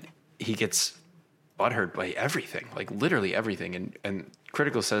 And he gets butthurt by everything, like literally everything. And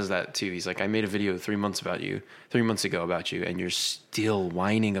Critical says that too. He's like, I made a video 3 months ago about you, and you're still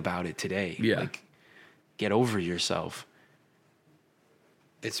whining about it today. Yeah. Like, get over yourself.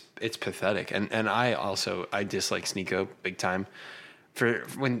 It's pathetic. And I dislike Sneeko big time. For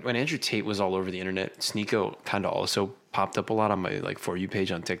when Andrew Tate was all over the internet, Sneeko kind of also popped up a lot on my like For You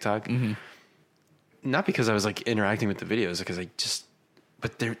page on TikTok. Mm-hmm. Not because I was like interacting with the videos, because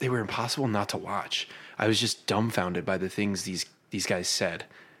but they were impossible not to watch. I was just dumbfounded by the things these guys said.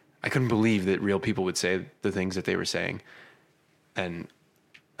 I couldn't believe that real people would say the things that they were saying. And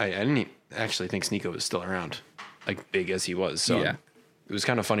I didn't actually think Sneeko was still around, like big as he was. So yeah. It was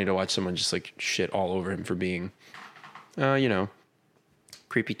kind of funny to watch someone just like shit all over him for being,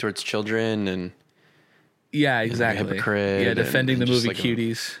 creepy towards children and exactly. Hypocrite. Yeah, defending the movie like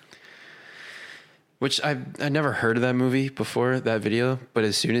Cuties. Which I never heard of that movie before that video, but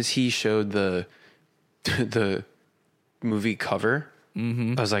as soon as he showed the movie cover,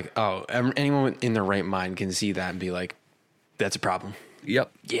 I was like, oh, anyone in their right mind can see that and be like, that's a problem.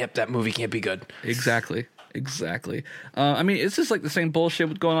 Yep, that movie can't be good. Exactly. I mean, it's just like the same bullshit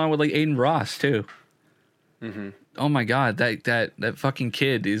with going on with like Aiden Ross too. Mm-hmm. Oh my god, that fucking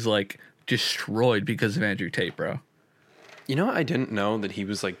kid is like destroyed because of Andrew Tate, bro. You know, I didn't know that he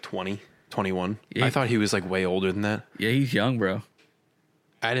was like 20, 21. Yeah. I thought he was like way older than that. Yeah, he's young, bro.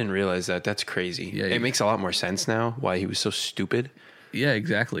 I didn't realize that. That's crazy. Yeah, it makes a lot more sense now why he was so stupid. Yeah,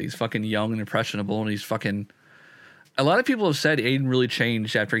 exactly. He's fucking young and impressionable, and he's fucking. A lot of people have said Aiden really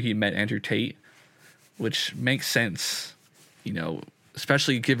changed after he met Andrew Tate, which makes sense,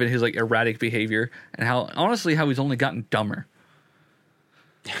 especially given his like erratic behavior and how he's only gotten dumber.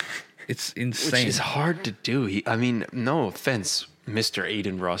 It's insane. Which is hard to do. I mean, no offense, Mr.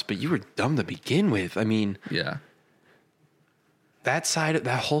 Aiden Ross, but you were dumb to begin with. I mean, yeah. That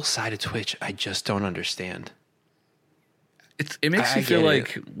whole side of Twitch, I just don't understand. It makes you feel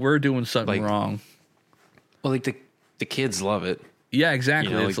like we're doing something wrong. Well, like the kids love it. Yeah,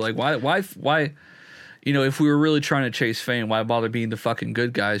 exactly. It's like why? If we were really trying to chase fame, why bother being the fucking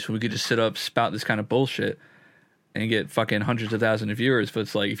good guys when we could just sit up, spout this kind of bullshit, and get fucking hundreds of thousands of viewers? But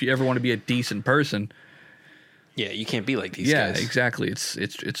it's like, if you ever want to be a decent person, yeah, you can't be like these guys. Yeah, exactly.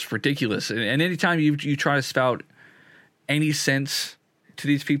 It's ridiculous. And anytime you try to spout any sense to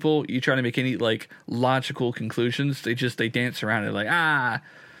these people, you try to make any like logical conclusions, they dance around it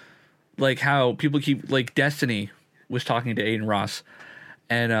like how people keep like Destiny was talking to Aiden Ross,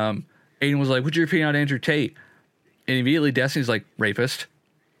 and Aiden was like, what's your opinion on Andrew Tate? And immediately Destiny's like, rapist.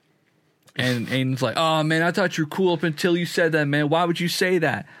 And Aiden's like, oh man, I thought you were cool up until you said that, man. Why would you say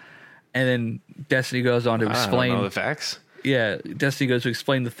that? And then Destiny goes on to explain. I don't know the facts. Yeah, Destiny goes to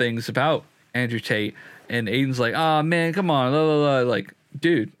explain the things about Andrew Tate. And Aiden's like, oh man, come on. Blah, blah, blah. Like,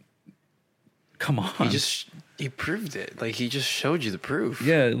 dude, come on. He proved it. Like, he just showed you the proof.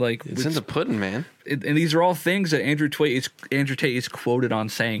 Yeah, like it's in the pudding, man. And these are all things that Andrew Tate is quoted on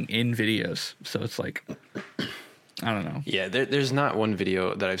saying in videos. So it's like, I don't know. Yeah, there's not one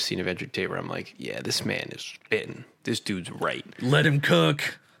video that I've seen of Andrew Tate where I'm like, yeah, this man is spitting. This dude's right. Let him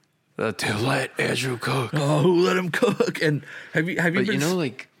cook. Let Andrew cook. Oh, let him cook. And have you but been?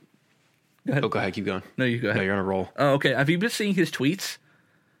 Like. Go ahead. Go ahead. Keep going. No, you go ahead. No, you're on a roll. Oh, okay. Have you been seeing his tweets?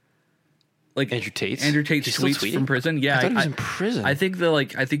 Like Andrew Tate's tweets tweeting? from prison. Yeah, I thought he was in prison. I think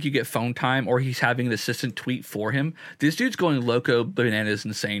I think you get phone time, or he's having an assistant tweet for him. This dude's going loco bananas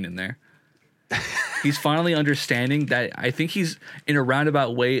insane in there. He's finally understanding that. I think he's in a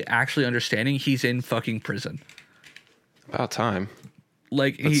roundabout way actually understanding he's in fucking prison. About time.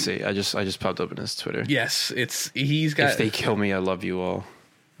 Like, let's see. I just popped open his Twitter. Yes, he's got. If they kill me, I love you all.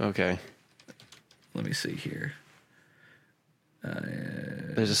 Okay. Let me see here.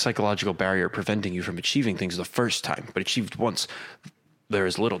 There's a psychological barrier preventing you from achieving things the first time, but achieved once, there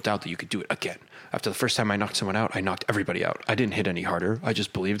is little doubt that you could do it again. After the first time I knocked someone out, I knocked everybody out. I didn't hit any harder. I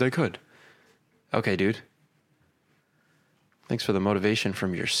just believed I could. Okay, dude. Thanks for the motivation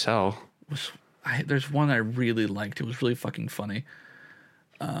from your cell. There's one I really liked. It was really fucking funny.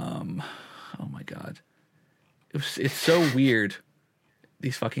 Oh my god, it's so weird.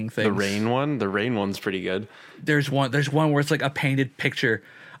 These fucking things. The rain one's pretty good. There's one where it's like a painted picture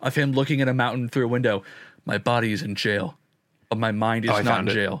of him looking at a mountain through a window. My body is in jail, but my mind is not in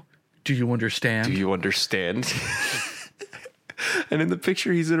jail. Do you understand? Do you understand? And in the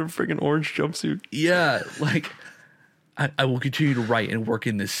picture, he's in a freaking orange jumpsuit. Yeah, like I will continue to write and work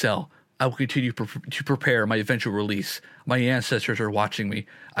in this cell. I will continue to prepare my eventual release. My ancestors are watching me.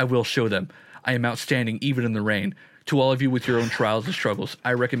 I will show them. I am outstanding even in the rain. To all of you with your own trials and struggles,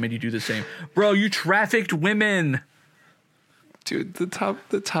 I recommend you do the same. Bro, you trafficked women. Dude, the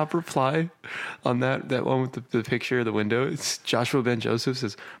top reply on that one with the picture of the window, it's Joshua Ben Joseph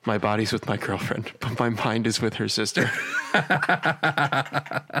says, "My body's with my girlfriend, but my mind is with her sister."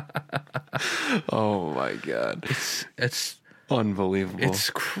 Oh my god. It's unbelievable.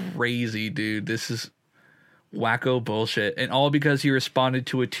 It's crazy, dude. This is wacko bullshit. And all because he responded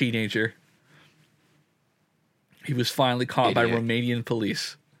to a teenager. He was finally caught by Romanian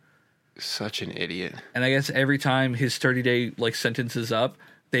police. Such an idiot. And I guess every time his 30-day sentence is up,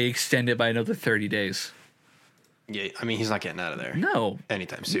 they extend it by another 30 days. Yeah, I mean, he's not getting out of there. No.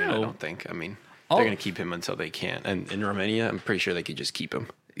 Anytime soon, No. I don't think. I mean, they're going to keep him until they can't. And in Romania, I'm pretty sure they could just keep him.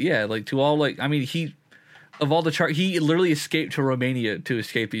 Yeah, he literally escaped to Romania to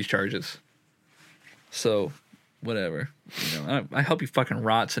escape these charges. So, whatever. I hope he fucking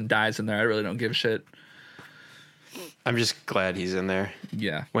rots and dies in there. I really don't give a shit. I'm just glad he's in there.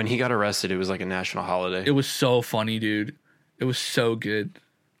 Yeah. When he got arrested, it was like a national holiday. It was so funny, dude. It was so good.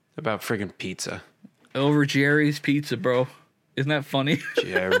 About friggin' pizza. Over Jerry's Pizza, bro. Isn't that funny?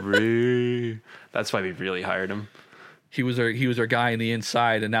 Jerry. That's why we really hired him. He was our guy on the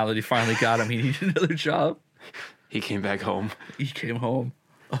inside, and now that he finally got him, he needed another job. He came back home. He came home.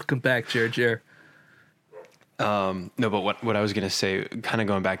 Welcome back, Jer. No, but what I was gonna say, kind of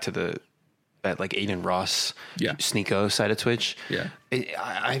going back to that Aiden Ross, Sneeko side of Twitch. Yeah,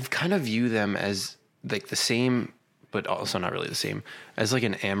 I've kind of view them as like the same, but also not really the same, as like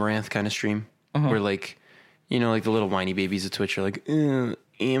an Amaranth kind of stream, where like the little whiny babies of Twitch are like,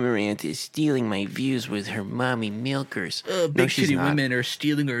 Amaranth is stealing my views with her mommy milkers. Big shitty women are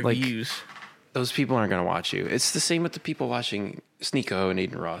stealing our views. Those people aren't going to watch you. It's the same with the people watching Sneeko and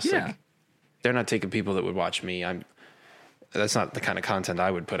Aiden Ross. Yeah. Like, they're not taking people that would watch me. That's not the kind of content I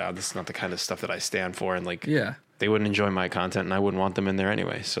would put out. This is not the kind of stuff that I stand for. And they wouldn't enjoy my content, and I wouldn't want them in there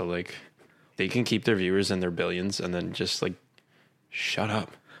anyway. So they can keep their viewers and their billions, and then just shut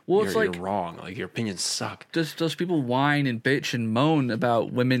up. Well, you're wrong. Your opinions suck. Those people whine and bitch and moan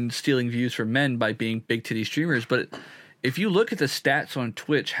about women stealing views from men by being big titty streamers, but if you look at the stats on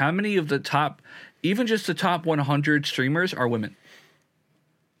Twitch, how many of the top, even just the top 100 streamers are women?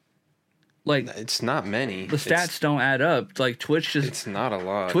 It's not many. The stats don't add up. Twitch just... It's not a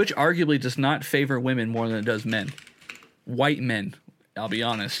lot. Twitch arguably does not favor women more than it does men. White men, I'll be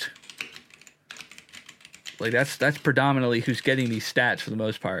honest. That's predominantly who's getting these stats for the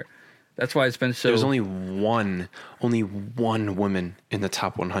most part. That's why it's been so... There's only one woman in the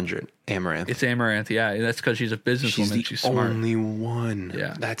top 100, Amaranth. It's Amaranth, yeah. And that's because she's a businesswoman. She's smart. Only one.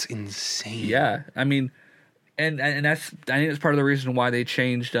 Yeah. That's insane. Yeah. I mean, and that's... I think that's part of the reason why they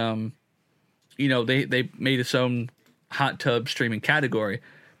changed... they made its own hot tub streaming category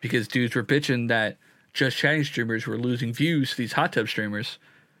because dudes were bitching that just chatting streamers were losing views to these hot tub streamers.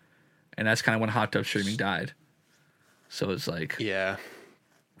 And that's kind of when hot tub streaming died. So it's yeah.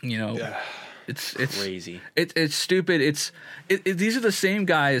 It's crazy. It's stupid. These are the same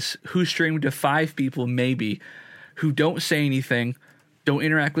guys who stream to 5 people maybe, who don't say anything, don't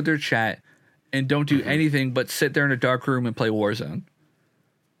interact with their chat, and don't do anything but sit there in a dark room and play Warzone.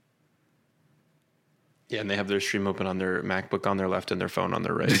 Yeah, and they have their stream open on their MacBook on their left and their phone on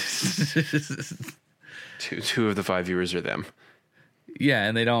their right. Two of the 5 viewers are them. Yeah,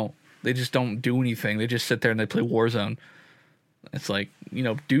 and they just don't do anything. They just sit there and they play Warzone. It's like,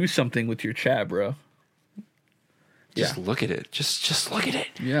 do something with your chat, bro. Just look at it. Just look at it.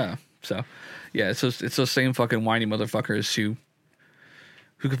 Yeah. So, yeah, it's those same fucking whiny motherfuckers who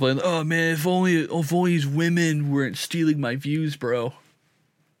complain, oh, man, if only these women weren't stealing my views, bro.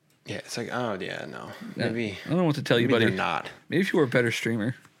 Yeah, it's like, oh, yeah, no. Maybe. I don't know what to tell you, buddy. They're not. Maybe if you were a better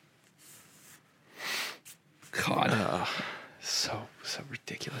streamer. God. So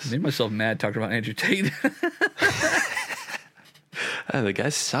ridiculous. I made myself mad talking about Andrew Tate. The guy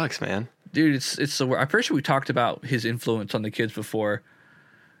sucks, man. Dude, it's so weird. I'm pretty sure we talked about his influence on the kids before.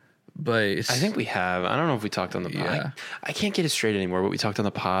 But I think we have. I don't know if we talked on the pod. Yeah. I can't get it straight anymore, but we talked on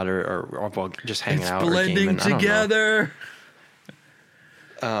the pod or while just hanging out. Blending or gaming. together.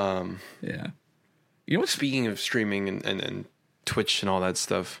 Yeah. You know what? Speaking of streaming and Twitch and all that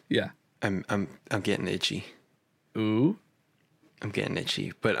stuff. Yeah. I'm getting itchy. Ooh. I'm getting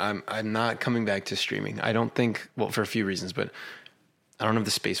itchy, but I'm not coming back to streaming. I don't think, well, for a few reasons, but I don't have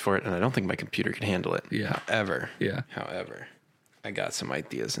the space for it, and I don't think my computer can handle it. Yeah. However, I got some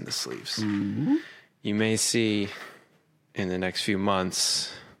ideas in the sleeves. Mm-hmm. You may see in the next few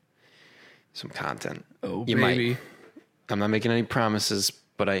months some content. Oh, you baby. Might. I'm not making any promises,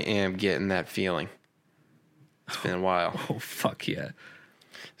 but I am getting that feeling. It's been a while. Oh, fuck yeah.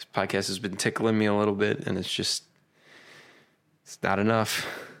 This podcast has been tickling me a little bit, and it's not enough.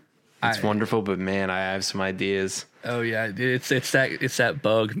 It's wonderful, but man, I have some ideas. Oh yeah, it's that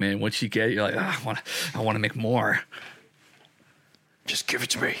bug, man. Once you get it, you're like, I want to make more. Just give it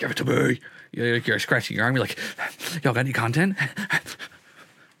to me. Give it to me. You're scratching your arm. You're like, y'all got any content?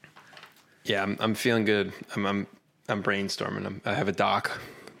 Yeah, I'm feeling good. I'm brainstorming. I have a doc.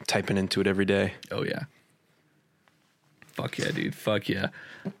 I'm typing into it every day. Oh yeah. Fuck yeah, dude. Fuck yeah.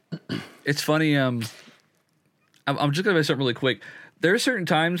 It's funny. I'm just gonna say something really quick. There are certain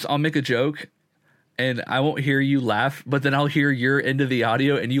times I'll make a joke and I won't hear you laugh, but then I'll hear your end of the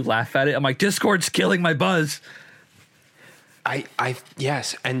audio and you laugh at it. I'm like, Discord's killing my buzz.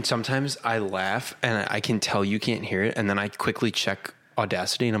 Yes, and sometimes I laugh and I can tell you can't hear it, and then I quickly check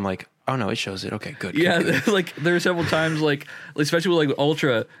Audacity and I'm like, oh no, it shows it. Okay, good. Yeah, good. like there are several times, like especially with like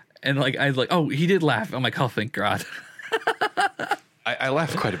Ultra, and like I was like, oh, he did laugh. I'm like, oh, thank God. I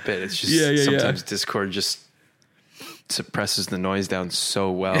laugh quite a bit. It's just sometimes Discord just suppresses the noise down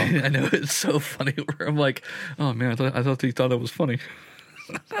so well. I know, it's so funny. Where I'm like, oh man, I thought he thought that was funny.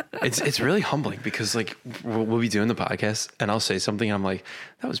 It's really humbling because like we'll be doing the podcast and I'll say something and I'm like,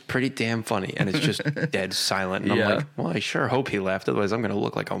 that was pretty damn funny, and it's just dead silent, and I'm like, well, I sure hope he laughed, otherwise I'm gonna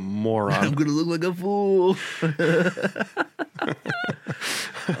look like a moron. I'm gonna look like a fool.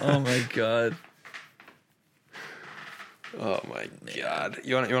 Oh my God. Oh my God.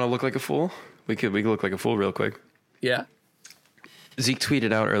 You want to look like a fool? We could look like a fool real quick. Yeah. Zeke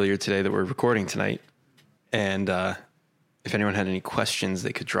tweeted out earlier today that we're recording tonight, and if anyone had any questions,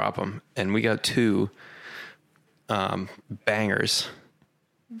 they could drop them. And we got two bangers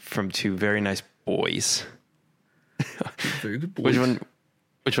from two very nice boys. Very good boys.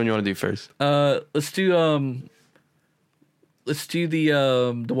 Which one you want to do first? Let's do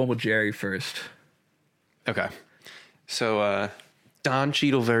the one with Jerry first. Okay. So Don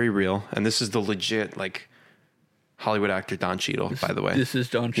Cheadle, very real, and this is the legit like Hollywood actor Don Cheadle, by the way. This is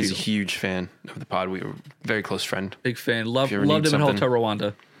Don Cheadle. He's a huge fan of the pod. We were a very close friend. Big fan. Loved him in Hotel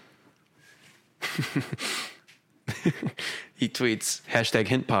Rwanda. He tweets,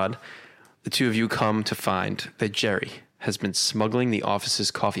 #HintPod. The two of you come to find that Jerry has been smuggling the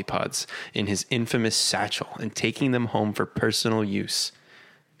office's coffee pods in his infamous satchel and taking them home for personal use.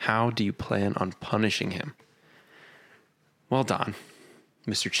 How do you plan on punishing him? Well done,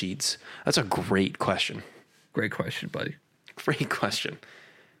 Mr. Cheeds. That's a great question. Great question, buddy. Great question.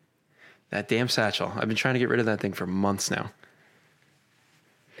 That damn satchel. I've been trying to get rid of that thing for months now.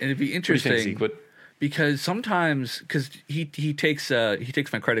 And it'd be interesting. What do you think, Zeke? Because sometimes, because he takes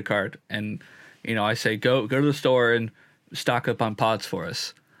my credit card, and I say go to the store and stock up on pods for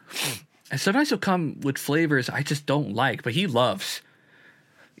us. And sometimes he'll come with flavors I just don't like, but he loves.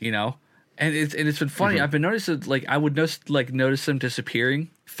 And it's been funny. Mm-hmm. I've been noticing, like, I would notice them disappearing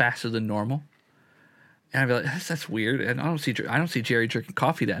faster than normal, and I'd be like, that's weird. And I don't see Jerry drinking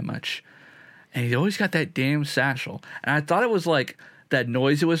coffee that much, and he always got that damn satchel. And I thought it was like that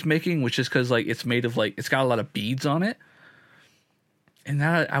noise it was making, which is because like it's made of like it's got a lot of beads on it. And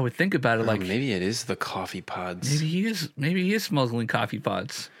now I would think about it, like maybe it is the coffee pods. Maybe he is smuggling coffee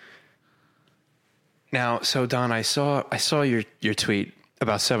pods. Now, so Don, I saw your tweet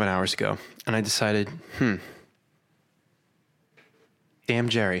about 7 hours ago, and I decided, damn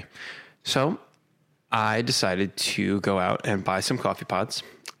Jerry. So I decided to go out and buy some coffee pods,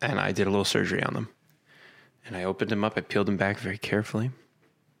 and I did a little surgery on them. And I opened them up. I peeled them back very carefully.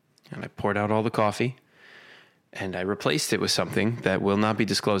 And I poured out all the coffee. And I replaced it with something that will not be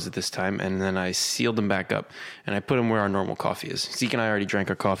disclosed at this time. And then I sealed them back up. And I put them where our normal coffee is. Zeke and I already drank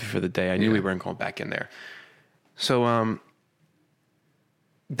our coffee for the day. I knew we weren't going back in there. So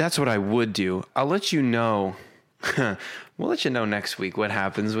that's what I would do. I'll let you know. We'll let you know next week what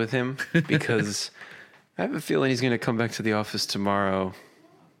happens with him. Because I have a feeling he's going to come back to the office tomorrow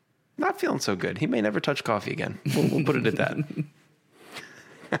not feeling so good. He may never touch coffee again. We'll put it at that.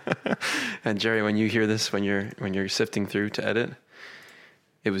 And Jerry, when you hear this, when you're sifting through to edit,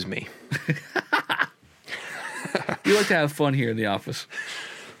 it was me. You like to have fun here in the office.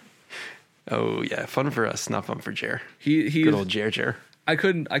 Oh yeah, fun for us, not fun for Jer. He Good old Jer. I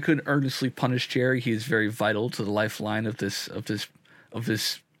couldn't earnestly punish Jerry. He is very vital to the lifeline of this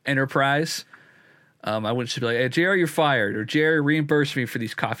enterprise. I wouldn't just be like, "Hey, Jerry, you're fired," or "Jerry, reimburse me for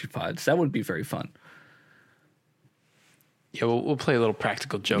these coffee pods." That wouldn't be very fun. Yeah, we'll play a little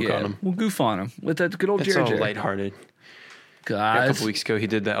practical joke on him. We'll goof on him with that good old It's Jerry. all lighthearted. Guys. A couple weeks ago, he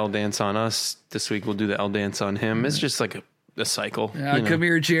did the L dance on us. This week, we'll do the L dance on him. It's just like a cycle. Yeah, come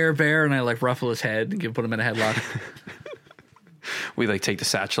here, Jerry Bear, and I like ruffle his head and put him in a headlock. We like take the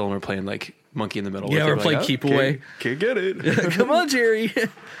satchel and we're playing like monkey in the middle. Yeah, with we're playing keep away. Can't get it. Come on, Jerry.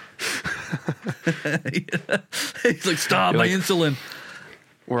 He's like, stop my insulin.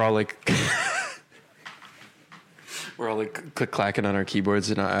 We're all like, click clacking on our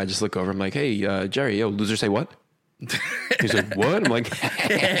keyboards, and I just look over. I'm like, "Hey, Jerry, yo, loser, say what?" He's like, "What?" I'm like,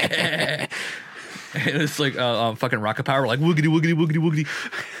 and it's like fucking rocket power. We're like, woogity, woogity, woogity, woogity.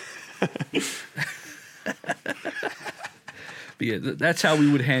 But yeah, that's how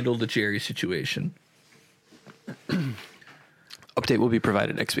we would handle the Jerry situation. Update will be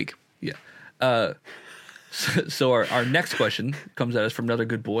provided next week. Yeah. So our next question comes at us from another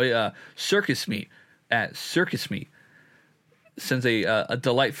good boy, Circus Meat at Circus Meat. Sends a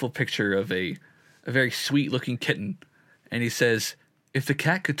delightful picture of a very sweet looking kitten, and he says, "If the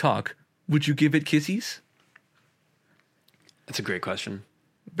cat could talk, would you give it kissies?" That's a great question.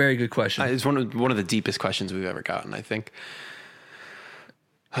 Very good question. It's one of the deepest questions we've ever gotten, I think.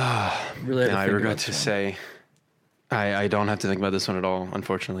 Really, I regret to say, I don't have to think about this one at all,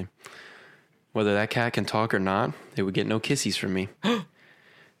 unfortunately. Whether that cat can talk or not, it would get no kissies from me.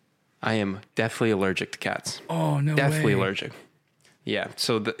 I am deathly allergic to cats. Oh, no Deathly way. allergic. Yeah.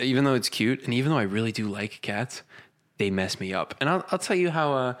 So even though it's cute, and even though I really do like cats, they mess me up. And I'll tell you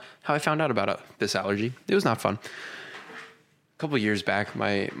how I found out about this allergy. It was not fun. A couple of years back,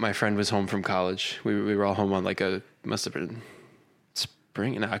 my friend was home from college. We were all home on must have been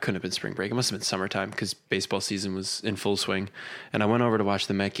spring. No, it couldn't have been spring break. It must have been summertime because baseball season was in full swing. And I went over to watch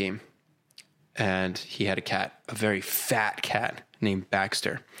the Met game. And he had a cat, a very fat cat named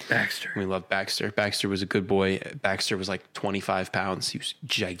Baxter. We loved Baxter. Baxter was a good boy. Baxter was like 25 pounds. He was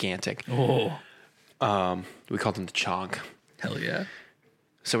gigantic. Oh. We called him the Chonk. Hell yeah.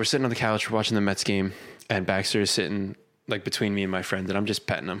 So we're sitting on the couch, we're watching the Mets game, and Baxter is sitting like between me and my friend, and I'm just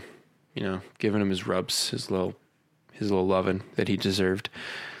petting him, giving him his rubs, his little loving that he deserved.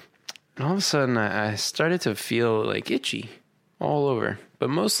 And all of a sudden, I started to feel like itchy all over, but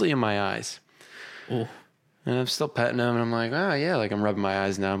mostly in my eyes. Oh. And I'm still petting him, and I'm like, oh, yeah, like I'm rubbing my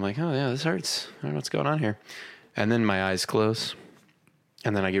eyes now. I'm like, oh, yeah, this hurts. I don't know what's going on here. And then my eyes close,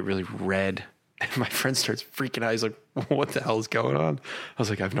 and then I get really red, and my friend starts freaking out. He's like, what the hell is going on? I was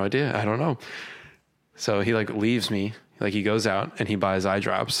like, I have no idea. I don't know. So he leaves me, he goes out, and he buys eye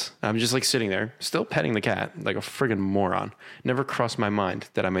drops. I'm just sitting there, still petting the cat, like a friggin' moron. Never crossed my mind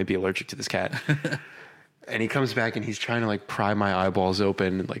that I might be allergic to this cat. And he comes back, and he's trying to pry my eyeballs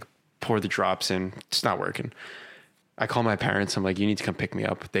open and pour the drops in. It's not working. I call my parents. I'm like, you need to come pick me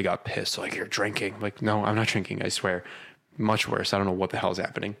up. They got pissed. You're drinking. I'm like, no, I'm not drinking. I swear. Much worse. I don't know what the hell is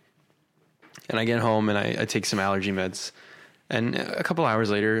happening. And I get home and I take some allergy meds. And a couple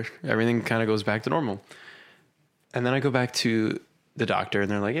hours later, everything kind of goes back to normal. And then I go back to the doctor and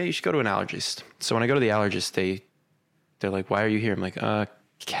they're like, hey, you should go to an allergist. So when I go to the allergist, they're like, why are you here? I'm like,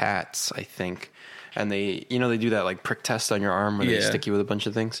 cats, I think. And they do that prick test on your arm where they stick you with a bunch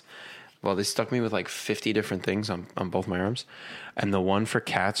of things. Well, they stuck me with 50 different things on both my arms. And the one for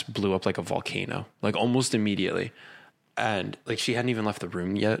cats blew up like a volcano, almost immediately. And she hadn't even left the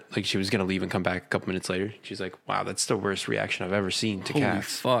room yet. She was going to leave and come back a couple minutes later. She's like, wow, that's the worst reaction I've ever seen to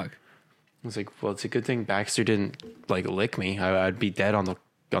cats. Holy fuck. I was like, well, it's a good thing Baxter didn't lick me. I'd be dead on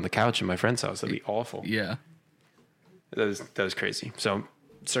the couch in my friend's house. That'd be awful. Yeah. That was crazy. So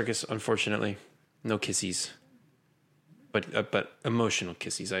Circus, unfortunately, no kissies. But emotional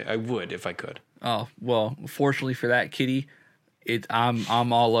kissies. I would if I could. Oh, well, fortunately for that kitty,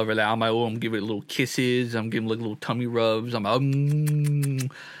 I'm all over that. I'm giving it little kisses. I'm giving like little tummy rubs. I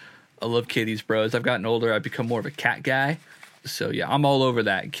love kitties, bro. As I've gotten older, I've become more of a cat guy. So yeah, I'm all over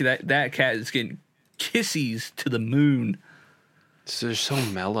that. That cat is getting kissies to the moon. So they're so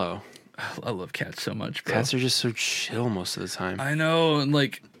mellow. I love cats so much, bro. Cats are just so chill most of the time. I know, and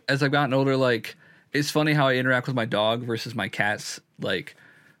like as I've gotten older, like it's funny how I interact with my dog versus my cats. Like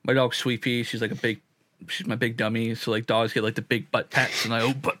my dog's Sweet Pea, she's my big dummy. So like dogs get like the big butt pats, and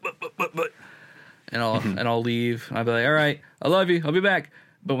I butt, and I'll leave. And I'll be like, all right, I love you, I'll be back.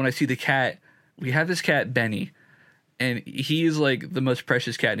 But when I see the cat, we have this cat Benny, and he is like the most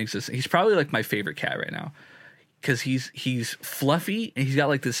precious cat in existence. He's probably like my favorite cat right now. Because he's fluffy and he's got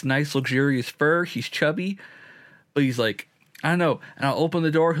like this nice luxurious fur. He's chubby, but he's like, I don't know. And I'll open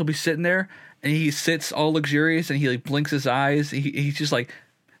the door, he'll be sitting there, and he sits all luxurious and he like blinks his eyes. He's just like,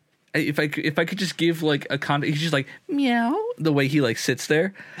 if I could just give like he's just like meow the way he like sits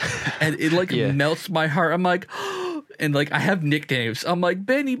there, and it like melts my heart. I'm like. And like I have nicknames. I'm like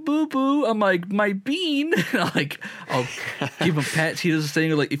Benny Boo Boo. I'm like my bean. And I'll give him pets. He does this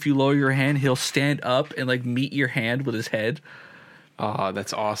thing like if you lower your hand, he'll stand up and like meet your hand with his head. Oh,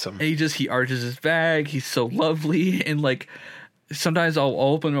 that's awesome. And he arches his back. He's so lovely. And like sometimes I'll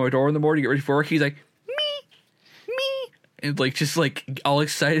open my door in the morning, get ready for work. He's like me, and like just like all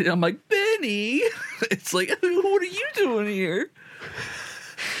excited. I'm like Benny. It's like what are you doing here?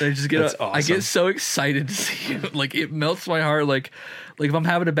 I just get awesome. I get so excited to see him. Like it melts my heart. Like if I'm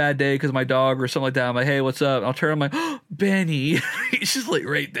having a bad day because of my dog or something like that, I'm like, hey, what's up? And I'll turn. I'm like, oh, Benny. He's just like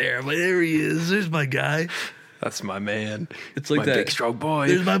right there. I'm like, there he is. There's my guy. That's my man. It's like my that big strong boy.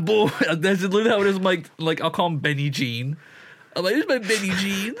 There's my boy. That's literally how it is. I'm like I'll call him Benny Jean. I'm like, there's my Benny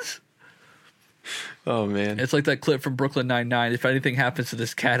Jeans. Oh man, it's like that clip from Brooklyn Nine-Nine. If anything happens to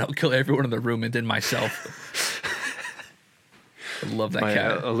this cat, I'll kill everyone in the room and then myself. I love that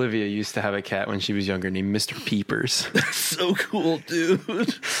cat. Olivia used to have a cat when she was younger named Mr. Peepers. That's so cool, dude. I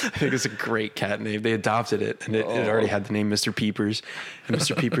think it's a great cat name. They adopted it, and it already had the name Mr. Peepers. And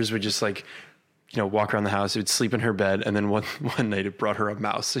Mr. Peepers would just like, walk around the house. It would sleep in her bed, and then one night it brought her a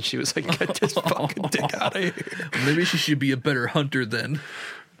mouse, and she was like, "Get this fucking dick out of here." Maybe she should be a better hunter then.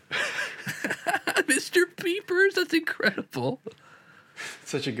 Mr. Peepers, that's incredible.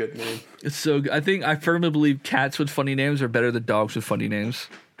 Such a good name. It's so good. I firmly believe cats with funny names are better than dogs with funny names.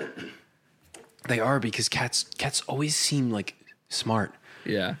 They are, because cats always seem like smart.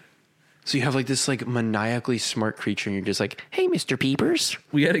 Yeah. So you have like this like maniacally smart creature, and you're just like, "Hey, Mr. Peepers."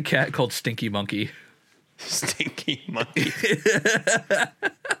 We had a cat called Stinky Monkey. Stinky Monkey.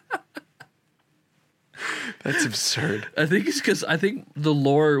 That's absurd. I think it's because the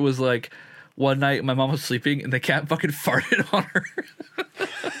lore was like, one night my mom was sleeping and the cat fucking farted on her.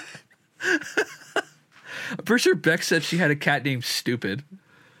 I'm pretty sure Beck said she had a cat named Stupid.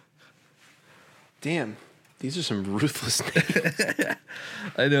 Damn. These are some ruthless names.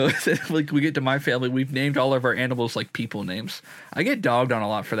 I know. Like we get to my family, we've named all of our animals like people names. I get dogged on a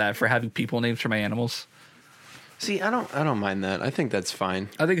lot for that, for having people names for my animals. See, I don't mind that. I think that's fine.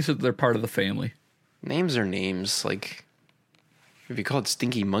 I think it's that they're part of the family. Names are names. Like if you call it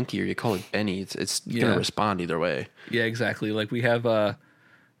Stinky Monkey or you call it Benny, it's gonna respond either way. Yeah, exactly. Like we have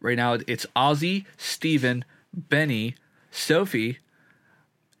right now it's Ozzy, Steven, Benny, Sophie,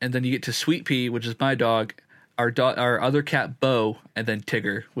 and then you get to Sweet Pea, which is my dog, our other cat Bo, and then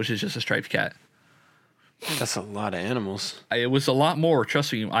Tigger, which is just a striped cat. That's a lot of animals. It was a lot more,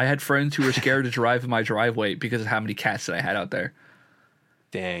 trust me. I had friends who were scared to drive in my driveway because of how many cats that I had out there.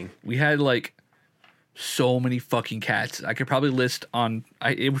 Dang. We had like so many fucking cats. I could probably list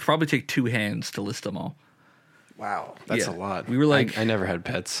it would probably take 2 hands to list them all. Wow, that's a lot. We were like, I never had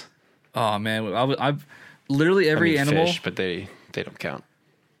pets. Oh man, I've literally every animal. Fish, but they don't count.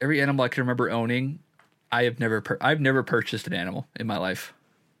 Every animal I can remember owning, I've never purchased an animal in my life.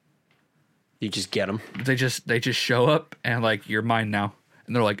 You just get them. They just show up and like, you're mine now,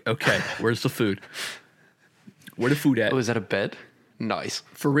 and they're like, okay, where's the food? Where the food at? Oh, is that a bed? Nice.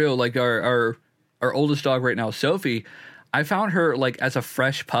 For real, like our oldest dog right now, Sophie, I found her like as a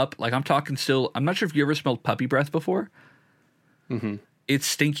fresh pup. Like I'm talking still, I'm not sure if you ever smelled puppy breath before. Mm-hmm. It's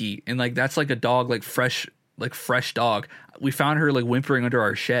stinky. And like, that's like a dog, like fresh dog. We found her like whimpering under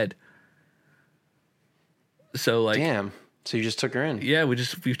our shed. So like, damn. So you just took her in? Yeah. We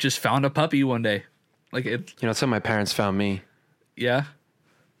just found a puppy one day. Like it, that's how my parents found me. Yeah.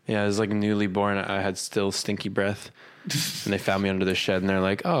 Yeah. I was like newly born. I had still stinky breath. And they found me under the shed, and they're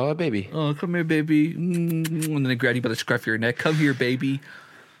like, "Oh, a baby. Oh, come here, baby." And then they grab you by the scruff of your neck. Come here, baby.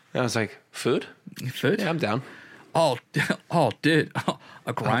 And I was like, "Food? Food? Yeah, I'm down." Oh, oh, dude,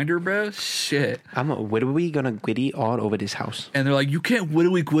 a grinder, bro. Shit. I'm a widowy gonna gwitty all over this house. And they're like, you can't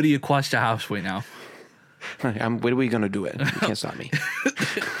widowy gwitty across the house right now. I'm widowy gonna do it. You can't stop me.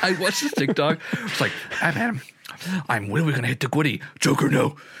 I watched this TikTok. It's like, hey man, I'm widowy gonna hit the gwitty. Joker,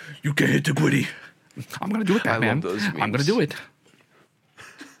 no, you can't hit the gwitty. I'm gonna do it, Batman. love those I'm gonna do it.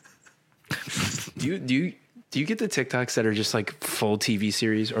 Do you get the TikToks that are just like full TV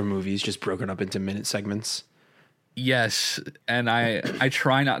series or movies just broken up into minute segments? Yes, and I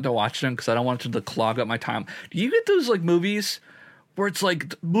try not to watch them because I don't want them to clog up my time. Do you get those like movies where it's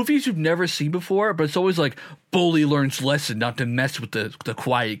like movies you've never seen before, but it's always like bully learns lesson not to mess with the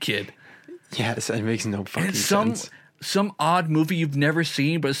quiet kid. Yes, it makes no fucking And sense. some odd movie you've never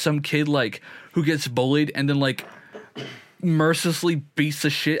seen, but some kid like who gets bullied and then like mercilessly beats the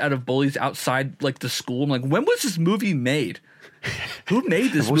shit out of bullies outside like the school. I'm like, when was this movie made? Who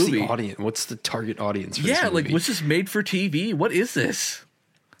made this What's movie? the audience? What's the target audience for this Yeah, movie? like was this made for TV? What is this?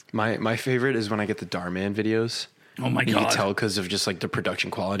 My favorite is when I get the Darman videos. Oh my You god. can tell because of just like the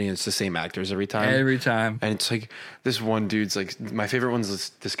production quality, and it's the same actors every time. Every time. And it's like this one dude's like, my favorite one's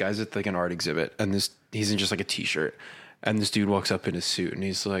this guy's at like an art exhibit, and he's in just like a t-shirt, and this dude walks up in his suit, and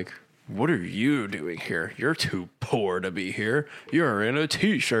he's like, "What are you doing here? You're too poor to be here. You're in a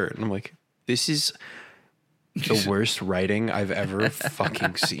t-shirt." And I'm like, this is the worst writing I've ever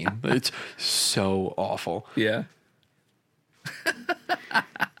fucking seen. It's so awful. Yeah.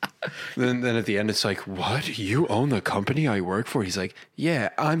 Then at the end, it's like, what? You own the company I work for? He's like, yeah,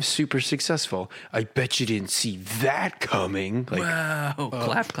 I'm super successful. I bet you didn't see that coming. Like, Wow.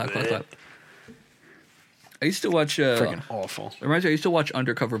 Clap, clap, clap, clap. I used to watch freaking awful. it reminds me, I used to watch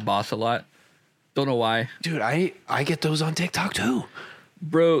Undercover Boss a lot. Don't know why. Dude, I get those on TikTok too.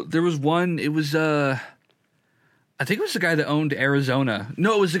 Bro, there was one, it was I think it was the guy that owned Arizona.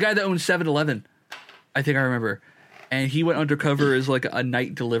 No, it was the guy that owned 7-Eleven. I think I remember. And he went undercover as like a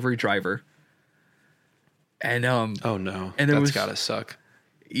night delivery driver. And Oh no, And there that's was- gotta suck.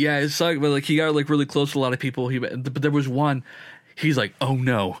 yeah, it sucked, but like he got like really close to a lot of people. But there was one, he's like, oh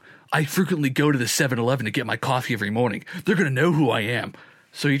no, I frequently go to the 7-Eleven to get my coffee every morning. They're gonna know who I am.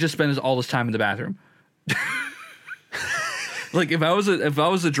 So he just spends all his time in the bathroom. Like if I was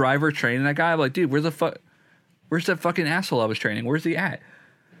a driver training that guy, I'm like, dude, where's that fucking asshole I was training? Where's he at?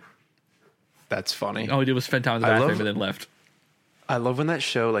 That's funny. All he did was spend time in the I bathroom love- and then left. I love when that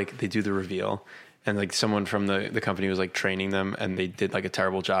show, like, they do the reveal, and like someone from the company was like training them, and they did like a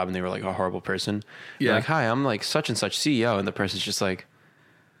terrible job, and they were like a horrible person. They're Yeah. like, hi, I'm like such and such CEO, and the person's just like,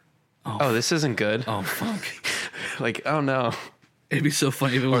 oh, this isn't good. Oh fuck! Like, oh no. It'd be so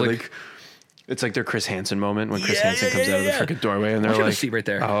funny if it was Or like, like, it's like their Chris Hansen moment when Chris Yeah, Hansen yeah, comes yeah, out of the yeah. freaking doorway, and they're Why don't you have a like, seat right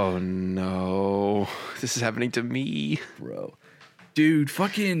there? oh no, this is happening to me. bro, dude,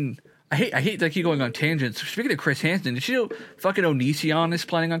 fucking. I hate that I keep going on tangents. Speaking of Chris Hansen, did you know fucking Onision is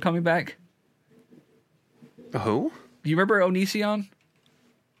planning on coming back? Who? Do you remember Onision?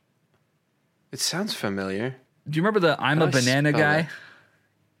 It sounds familiar. Do you remember the I'm How a do I banana spell guy? that?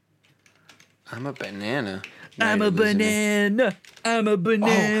 I'm a banana. I'm Now a you're losing me. banana. I'm a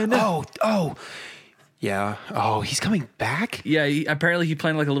banana. Oh. Yeah. Oh, he's coming back? Yeah, apparently he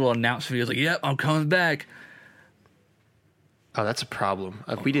planned like a little announcement. He was like, "Yep, I'm coming back." Oh, that's a problem.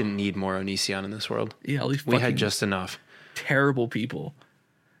 We didn't need more Onision in this world. Yeah, all these We fucking had just enough. terrible people.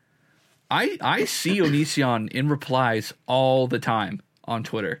 I see Onision in replies all the time on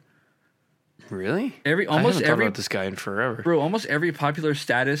Twitter. Really? I haven't almost thought every about this guy in forever. bro, almost every popular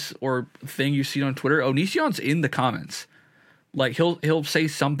status or thing you see on Twitter, Onision's in the comments. Like he'll say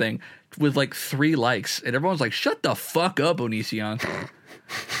something with like 3 likes, and everyone's like, "Shut the fuck up, Onision."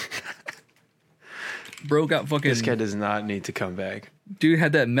 Bro got fucking. This guy does not need to come back. Dude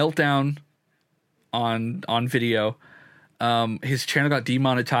had that meltdown on video. His channel got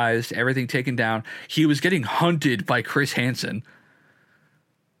demonetized, everything taken down. He was getting hunted by Chris Hansen.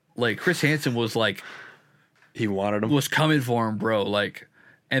 Like Chris Hansen was like He wanted him. was coming for him, bro. Like,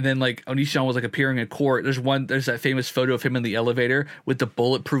 and then like Onision was like appearing in court. There's that famous photo of him in the elevator with the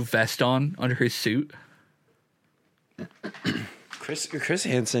bulletproof vest on under his suit. Chris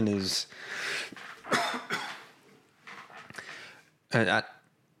Hansen is. I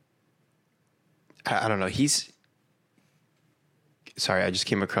don't know. He's. Sorry, I just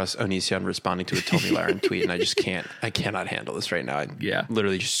came across Onision responding to a Tony Laren tweet, and I cannot handle this right now. I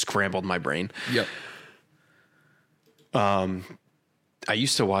literally just scrambled my brain. Yep. I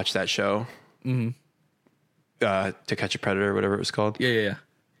used to watch that show, To Catch a Predator, whatever it was called. Yeah.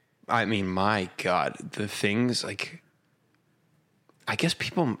 I mean, my God, the things like, I guess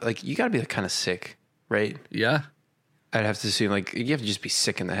people like, you got to be like kind of sick, right? Yeah. I'd have to assume, like, you have to just be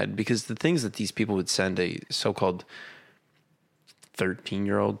sick in the head, because the things that these people would send a so-called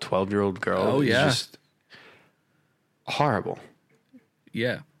 13-year-old, 12-year-old girl is just horrible.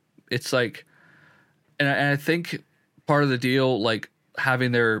 Yeah. It's like, and I think part of the deal, like,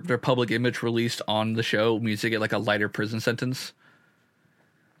 having their public image released on the show means they get, like, a lighter prison sentence.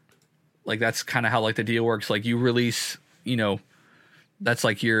 Like, that's kind of how, like, the deal works. Like, you release, you know, that's,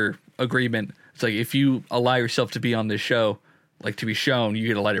 like, your agreement. It's like, if you allow yourself to be on this show, like, to be shown, you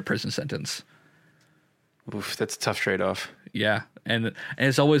get a lighter prison sentence. Oof, that's a tough trade-off. Yeah. And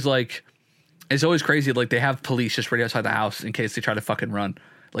it's always, like, it's always crazy. Like, they have police just right outside the house in case they try to fucking run.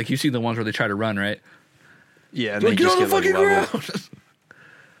 Like, you see the ones where they try to run, right? Yeah, and like, they get just on the get, fucking like, ground.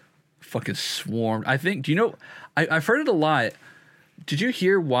 Fucking swarmed. I think, do you know, I've heard it a lot. Did you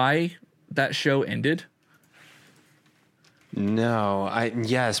hear why that show ended? No,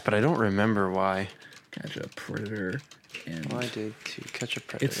 yes, but I don't remember why. Catch a Predator. And Why did To Catch a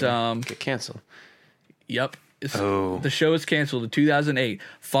Predator It's get canceled? Yep. Oh. The show is canceled in 2008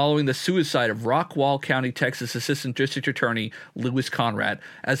 following the suicide of Rockwall County, Texas Assistant District Attorney Louis Conrad,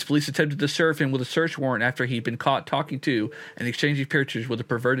 as police attempted to serve him with a search warrant after he'd been caught talking to and exchanging pictures with a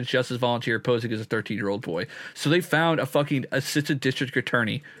perverted justice volunteer posing as a 13-year-old boy. So they found a fucking assistant district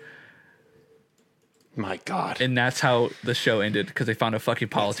attorney. My God. And that's how the show ended, because they found a fucking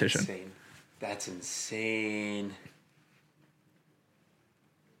politician. That's insane.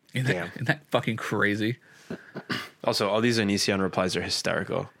 Isn't that fucking crazy? Also, all these Onision replies are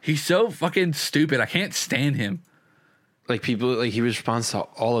hysterical. He's so fucking stupid. I can't stand him. Like, people, like, he responds to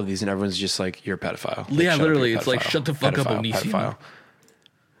all of these, and everyone's just like, "You're a pedophile." Like, Yeah, shut up, literally, you're a it's like, pedophile. shut the fuck up, Pedophile, Onision.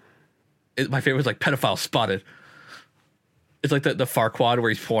 pedophile. My favorite was like pedophile spotted. It's like the Farquaad where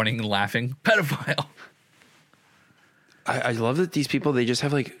he's pointing and laughing. Pedophile. I love that these people, they just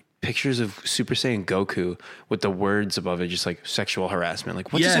have like pictures of Super Saiyan Goku with the words above it, just like sexual harassment.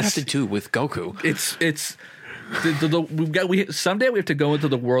 Like, what does that have to do with Goku? It's someday we have to go into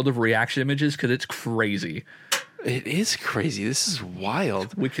the world of reaction images, because it's crazy. It is crazy. This is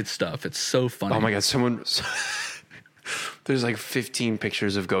wild. Wicked stuff. It's so funny. Oh my God, there's like 15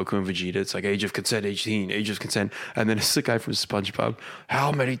 pictures of Goku and Vegeta. It's like age of consent, 18, age of consent. And then it's the guy from SpongeBob.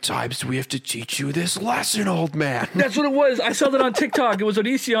 How many times do we have to teach you this lesson, old man? That's what it was. I saw that on TikTok. It was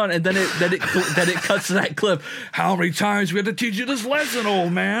Onision, and then it cuts to that clip. How many times we have to teach you this lesson,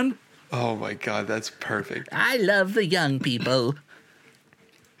 old man? Oh my God, that's perfect. I love the young people.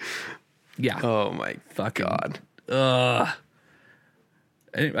 Yeah. Oh my Fucking God. I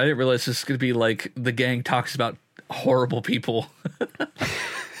didn't realize this is going to be like the gang talks about horrible people.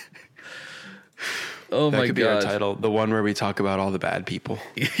 Oh That my could be our God. title. The one where we talk about all the bad people.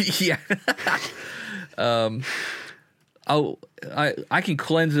 Yeah. I can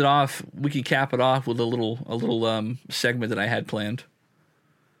cleanse it off. We can cap it off with a little segment that I had planned.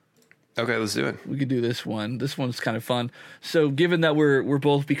 Okay, let's do it. We could do this one. This one's kind of fun. So, given that we're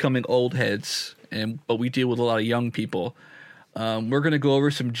both becoming old heads, but we deal with a lot of young people, we're going to go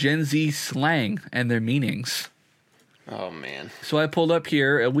over some Gen Z slang and their meanings. Oh man. So I pulled up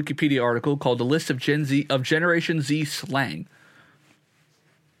here a Wikipedia article called "The List of Generation Z Slang."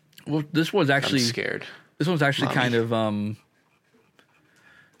 Well, this one's actually I'm scared. This one's actually Mommy. kind of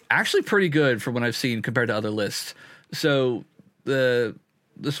actually pretty good from what I've seen compared to other lists. So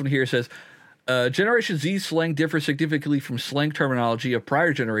this one here says, Generation Z slang differs significantly from slang terminology of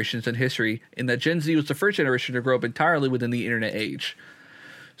prior generations in history in that Gen Z was the first generation to grow up entirely within the internet age.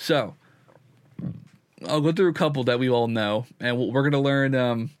 So, I'll go through a couple that we all know, and we're going to learn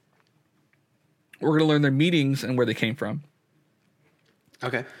their meanings and where they came from.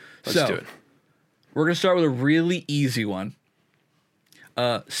 Okay, let's do it. We're going to start with a really easy one.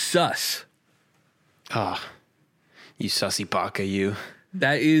 Sus. Ah, you sussy baka, you.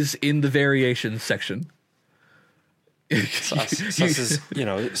 That is in the variations section. Sus is,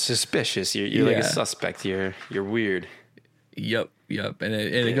 suspicious. You're like a suspect. You're weird. Yep. And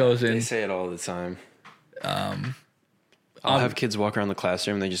it goes in. They say it all the time. I'll have kids walk around the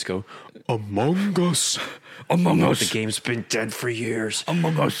classroom and they just go, "Among Us. Among Us. The game's been dead for years.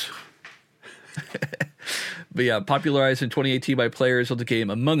 Among Us." But yeah, popularized in 2018 by players of the game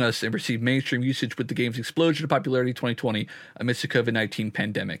Among Us and received mainstream usage with the game's explosion of popularity in 2020 amidst the COVID-19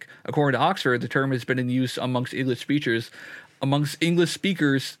 pandemic. According to Oxford, the term has been in use amongst English speakers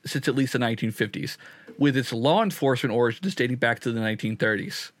since at least the 1950s, with its law enforcement origins dating back to the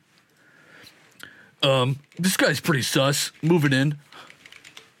 1930s. This guy's pretty sus. Moving in.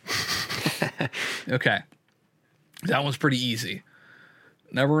 Okay. That one's pretty easy.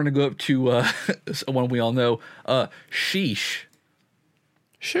 Now we're going to go up to one we all know. Sheesh.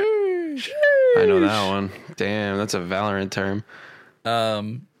 Sheesh. I know that one. Damn, that's a Valorant term.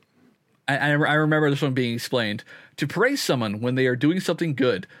 I remember this one being explained. To praise someone when they are doing something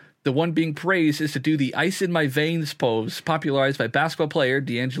good, the one being praised is to do the ice in my veins pose, popularized by basketball player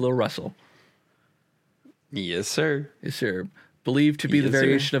D'Angelo Russell. Yes, sir. Yes, sir. Believed to be the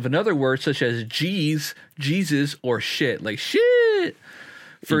variation of another word such as geez, Jesus, or shit. Like shit.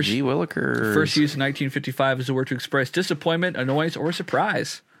 First used in 1955 as a word to express disappointment, annoyance, or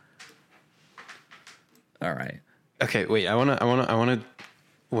surprise. All right. Okay, wait. I wanna.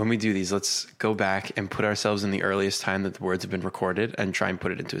 When we do these, let's go back and put ourselves in the earliest time that the words have been recorded and try and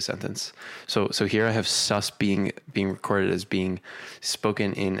put it into a sentence. So here I have sus being recorded as being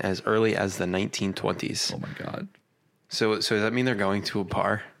spoken in as early as the 1920s. Oh my God. So does that mean they're going to a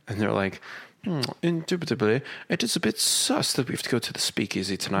bar and they're like, indubitably, it is a bit sus that we have to go to the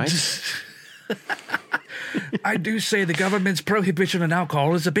speakeasy tonight. I do say the government's prohibition on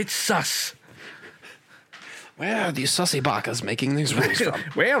alcohol is a bit sus. Where are these SUSSY BAKAS making these rules from?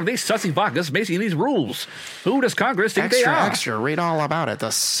 Where are these SUSSY BAKAS making these rules? Who does Congress think they are? Extra, read all about it. The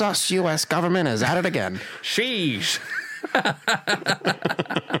sus U.S. government is at it again. Sheesh.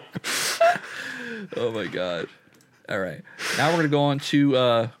 Oh my God. All right. Now we're going to go on to,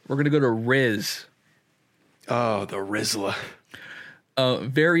 we're going to go to Rizz. Oh, the Rizzler.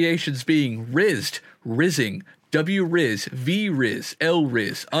 Variations being rizzed, rizzing, W Rizz, V Rizz, L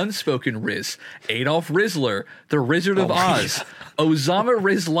Rizz, Unspoken Rizz, Adolf Rizzler, the Wizard of Oz, Osama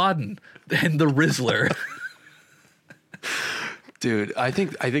Rizladen, and the Rizzler. Dude, I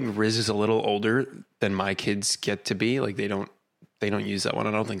think Rizz is a little older than my kids get to be. Like they don't use that one.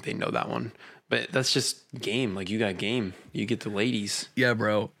 I don't think they know that one. But that's just game. Like you got game. You get the ladies. Yeah,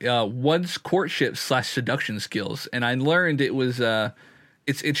 bro. One's courtship / seduction skills, and I learned it was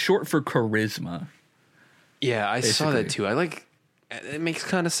it's short for charisma. Yeah, I saw that too. It makes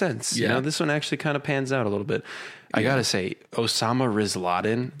kind of sense. Yeah. You know, this one actually kind of pans out a little bit. I gotta say, Osama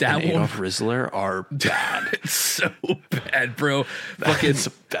Rizladen and Adolf Rizzler are bad. It's so bad, bro. It's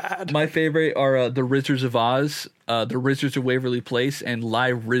bad. My favorite are the Rizzers of Oz, the Rizzers of Waverly Place, and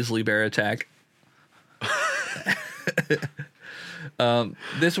Live Rizzly Bear Attack.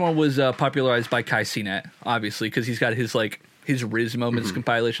 This one was popularized by Kai Cenat, obviously, because he's got his Rizz moments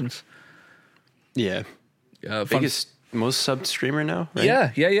compilations. Yeah. Most subbed streamer now, right?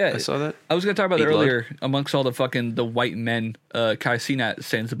 Yeah. I saw that. I was going to talk about that earlier. Amongst all the white men, Kai Cenat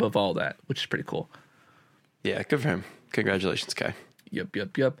stands above all that, which is pretty cool. Yeah, good for him. Congratulations, Kai. Yep.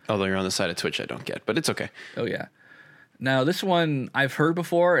 Although you're on the side of Twitch, I don't get, but it's okay. Oh, yeah. Now, this one I've heard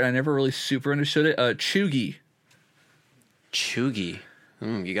before, and I never really super understood it. Cheugy. Cheugy.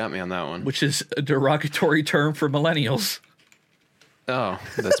 You got me on that one. Which is a derogatory term for millennials. Oh,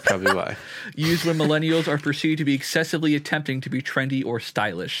 that's probably why. Used when millennials are perceived to be excessively attempting to be trendy or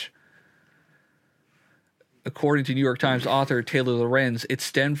stylish. According to New York Times author Taylor Lorenz, it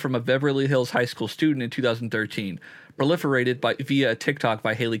stemmed from a Beverly Hills high school student in 2013, proliferated via a TikTok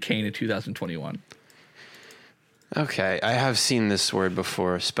by Haley Kane in 2021. Okay, I have seen this word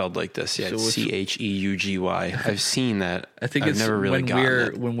before spelled like this. Yeah, it's CHEUGY. I've seen that. I think I've never really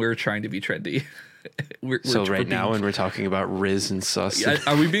gotten it. When we're trying to be trendy. we're right now when we're talking about Rizz and sus.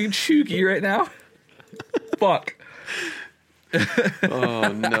 Are we being cheugy right now? Fuck. Oh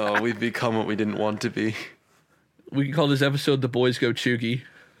no, we've become what we didn't want to be. We can call this episode "The Boys Go Cheugy."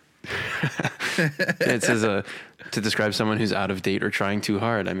 It says to describe someone who's out of date or trying too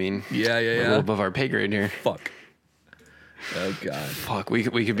hard. I mean, yeah. A little above our pay grade here. Fuck. Oh god. Fuck. We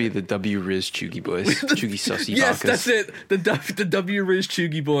could be the W Rizz Cheugy boys. Cheugy SUSSY BAKAS. Yes, that's it. The W Rizz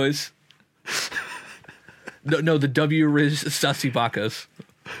Cheugy boys. No, the W Rizz SUSSY BAKAS.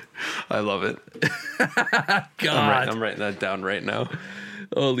 I love it. God. I'm writing that down right now.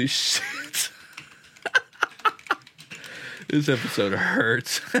 Holy shit. This episode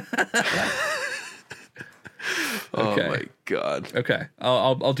hurts. Oh my god. Okay.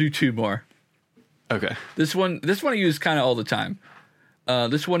 I'll do two more. Okay. This one I use kind of all the time.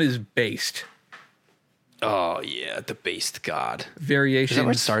 This one is based. Oh yeah, the based god. Variations. Is that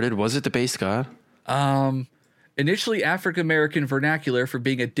where it started? Was it the based god? Initially African American vernacular for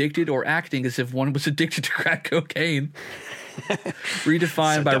being addicted or acting as if one was addicted to crack cocaine.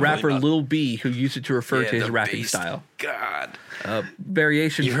 Redefined so by rapper Lil B, who used it to refer to his rapping style. God.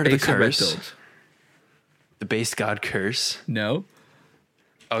 Variations. You heard of the curse? The based god curse? No.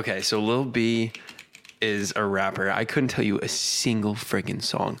 Okay, so Lil B is a rapper. I couldn't tell you a single friggin'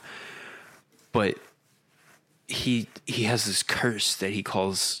 song, but he has this curse that he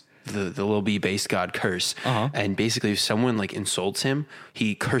calls the Lil B based god curse. And basically if someone like insults him,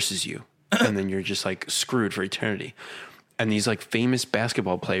 he curses you and then you're just like screwed for eternity. and these like famous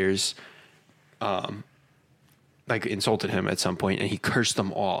basketball players, like insulted him at some point, and he cursed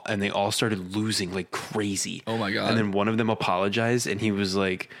them all, and they all started losing like crazy. Oh my God. And then one of them apologized, and he was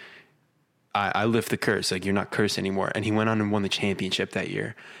like, I lift the curse, like you're not cursed anymore. And he went on and won the championship that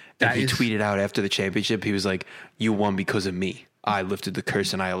year. And he tweeted out after the championship, he was like, you won because of me. I lifted the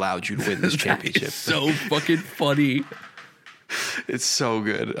curse and I allowed you to win this championship. It's so fucking funny. It's so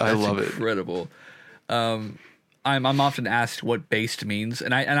good. I love it. Incredible. I'm often asked what based means,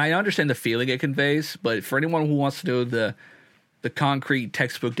 and I understand the feeling it conveys, but for anyone who wants to know the concrete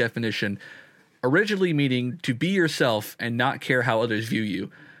textbook definition, originally meaning to be yourself and not care how others view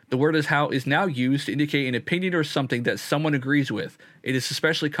you. The word is now used to indicate an opinion or something that someone agrees with. It is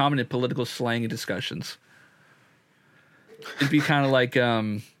especially common in political slang and discussions. It'd be kind of like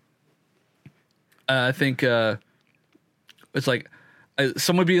I think it's like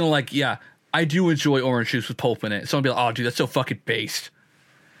someone being like, yeah, I do enjoy orange juice with pulp in it. Someone be like, oh, dude, that's so fucking based.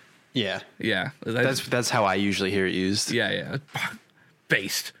 Yeah. Yeah. That's how I usually hear it used. Yeah.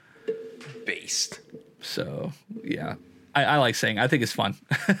 Based. So, yeah. I like saying, I think it's fun.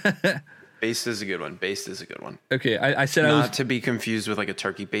 Based is a good one. Okay, I said Not I was... to be confused with like a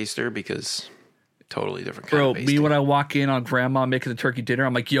turkey baster, because totally different kind Bro, of basting. me when I walk in on grandma making the turkey dinner,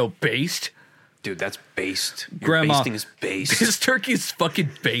 I'm like, yo, based? Dude, that's based. Your Grandma, basting is based. This turkey is fucking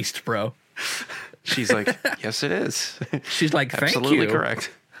based, bro. She's like, yes, it is. She's like, thank Absolutely you.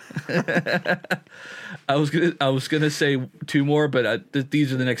 correct. I was gonna say two more, but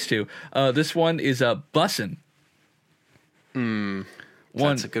these are the next two. This one is bussin'.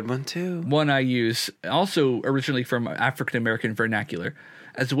 That's a good one too. One I use, also originally from African American vernacular,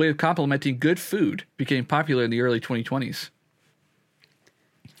 as a way of complimenting good food, became popular in the early 2020s.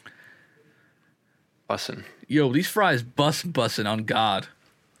 Bussin'. Yo, these fries bussin' on God.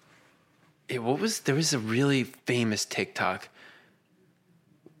 There was a really famous TikTok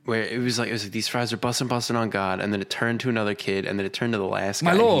where it was like these fries are bussin' on God, and then it turned to another kid, and then it turned to the last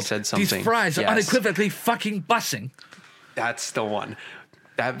guy, My lord, and he said something. these fries are Yes. unequivocally fucking bussing. That's the one.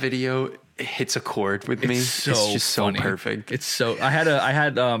 That video hits a chord with me. It's just funny. so perfect. It's so I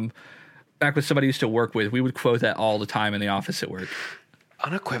had back with somebody I used to work with, we would quote that all the time in the office at work.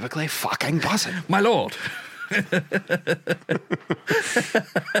 Unequivocally fucking bussin'. My lord.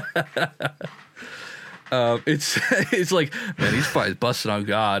 It's like, man, these fries busting on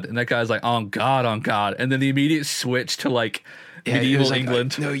God, and that guy's like, on God, and then the immediate switch to like medieval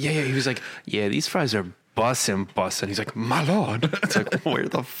England. He was like, yeah, these fries are bussin'. He's like, my lord. It's like, where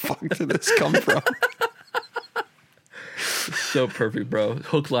the fuck did this come from? So perfect, bro.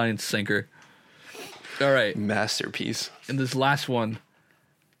 Hook, line, and sinker. All right, Masterpiece. and this last one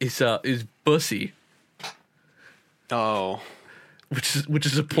is bussy, Oh, which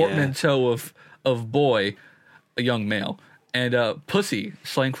is a portmanteau of boy, a young male, and pussy,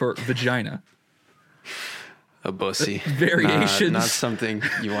 slang for vagina. a bussy. Variations. Not something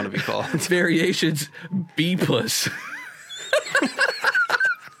you want to be called. Variations, B-puss.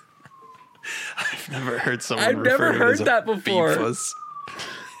 I've never heard someone I've never refer to it heard as a that before. B-puss.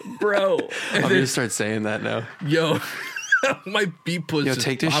 Bro. I'm going to start saying that now. Yo, my B-puss Yo, is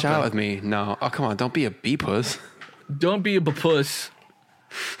take this popping. shot with me. No. Oh, come on. Don't be a B-puss. Don't be a B-puss.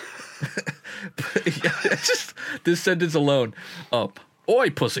 Just this sentence alone. Oi,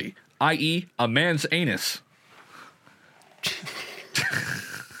 pussy, i.e. a man's anus.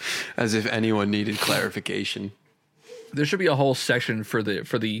 As if anyone needed clarification. There should be a whole section for the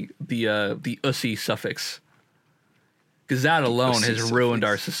ussy suffix, because that alone has Ussy ruined suffix.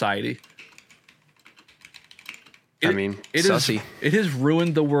 our society. Sussy. It has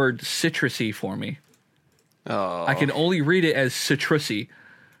ruined the word citrusy for me. Oh. I can only read it as citrusy.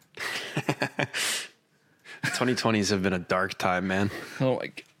 2020s have been a dark time, man. Oh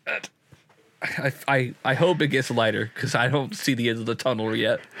my God. I hope it gets lighter, because I don't see the end of the tunnel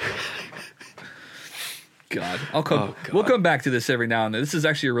yet. God. We'll come back to this every now and then. This is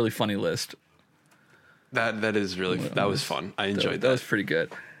actually a really funny list. That is really, that was fun. I enjoyed That was pretty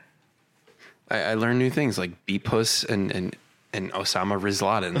good. I learned new things like B-puss and Osama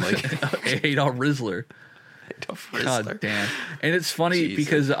Rizladin. Like Adolf Rizzler. God damn. And it's funny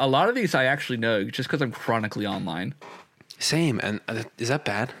because a lot of these I actually know just because I'm chronically online. Same. And is that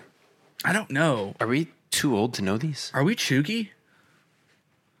bad? I don't know. Are we too old to know these? Are we cheugy?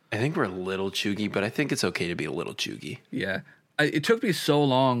 I think we're a little cheugy, but I think it's okay to be a little cheugy. Yeah. It took me so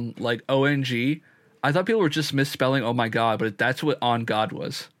long, like ONG. I thought people were just misspelling oh my God, but that's what on God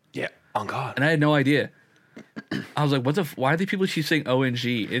was. Yeah. On God. And I had no idea. I was like, why are the people keep saying ONG?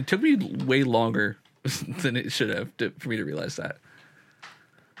 It took me way longer than it should have for me to realize that.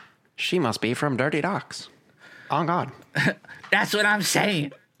 She must be from Dirty Docks. On God. That's what I'm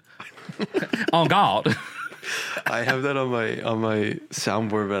saying. On God. I have that on my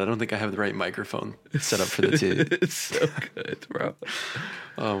soundboard, but I don't think I have the right microphone set up for the T. It's so good, bro.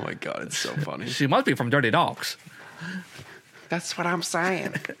 Oh my God, it's so funny. She must be from Dirty Dogs. That's what I'm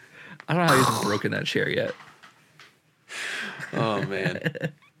saying. I don't know how he hasn't broken that chair yet. Oh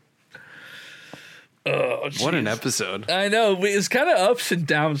man. Oh, what an episode. I know. It's kind of ups and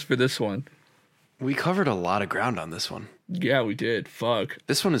downs for this one. We covered a lot of ground on this one. Yeah, we did. Fuck.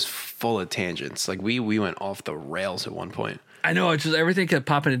 This one is full of tangents. Like we went off the rails at one point. I know. It's just everything kept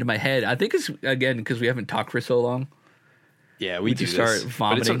popping into my head. I think it's, again, because we haven't talked for so long. Yeah, we do just start this,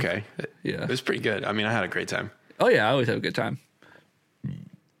 vomiting. but it's okay. Yeah. It was pretty good. I mean, I had a great time. Oh, yeah. I always have a good time.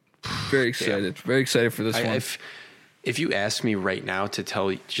 Very excited. Yeah. Very excited for this one. If you ask me right now to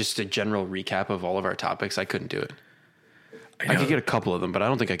tell just a general recap of all of our topics, I couldn't do it. I could get a couple of them, but I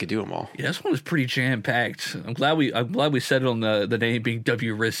don't think I could do them all. Yeah, this one was pretty jam packed. I'm glad we settled on the name being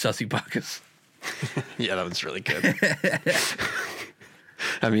W Rizz SUSSY BAKAS. Yeah, that was really good.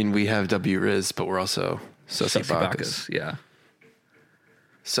 I mean, we have W Rizz, but we're also SUSSY BAKAS. Yeah.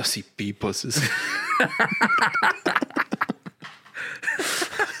 SUSSY BAKAS.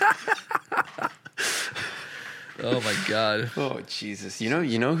 Oh my God. Oh Jesus. You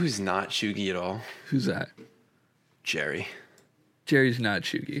know who's not cheugy at all? Who's that? Jerry. Jerry's not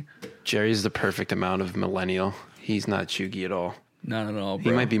cheugy. Jerry's the perfect amount of millennial. He's not cheugy at all. Not at all,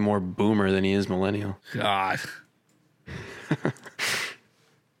 bro. He might be more boomer than he is millennial. God.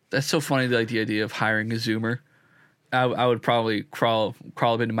 That's so funny, like the idea of hiring a Zoomer. I would probably crawl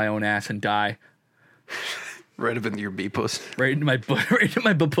up into my own ass and die. Right up into your B-puss. Right into my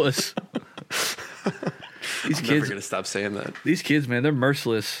puss. These I'm kids, never gonna stop saying that. These kids, man, they're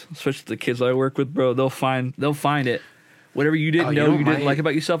merciless. Especially the kids I work with, bro. They'll find it. Whatever you didn't know you didn't like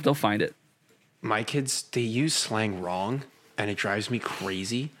about yourself, they'll find it. My kids, they use slang wrong, and it drives me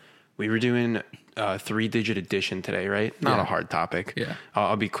crazy. We were doing 3-digit addition today, right? Not a hard topic. Yeah.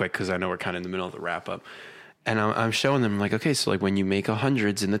 I'll be quick because I know we're kind of in the middle of the wrap up. And I'm showing them like, okay, so like when you make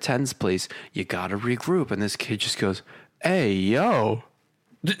 100s in the tens place, you gotta regroup. And this kid just goes, "Hey, yo!"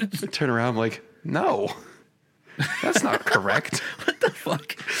 I turn around, I'm like, no, that's not correct. What the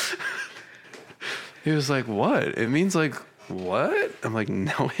fuck? He was like, what? It means like, what? I'm like,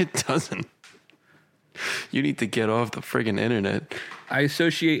 no, it doesn't. You need to get off the friggin' internet. I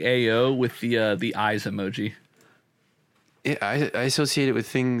associate AO with the eyes emoji. Yeah, I associate it with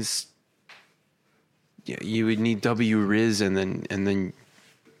things. Yeah, you would need W Rizz and then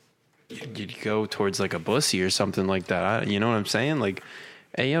you'd go towards like a bussy or something like that. You know what I'm saying? Like,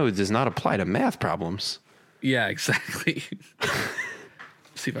 AO does not apply to math problems. Yeah, exactly.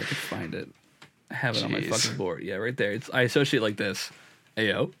 See if I can find it. I have it on my fucking board. Yeah, right there. I associate like this.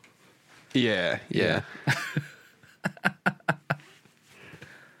 AO. Yeah.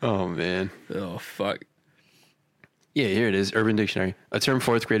 Oh man. Oh fuck. Yeah, here it is. Urban Dictionary. A term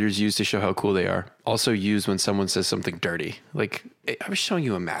fourth graders use to show how cool they are. Also used when someone says something dirty. Like, I was showing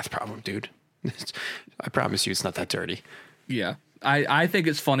you a math problem, dude. I promise you it's not that dirty. Yeah. I think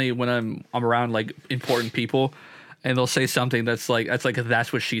it's funny when I'm around like important people and they'll say something that's like a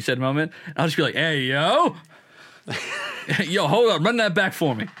that's what she said moment. And I'll just be like, "Hey, yo." Yo, hold on, run that back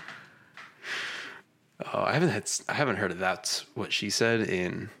for me. Oh, I haven't heard of that's what she said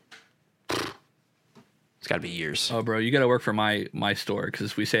in it's got to be years. Oh, bro, you got to work for my store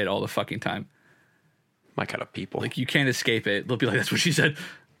because we say it all the fucking time. My kind of people. Like, you can't escape it. They'll be like, "That's what she said."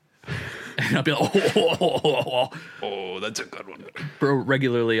 And I'll be like, oh, that's a good one. Bro,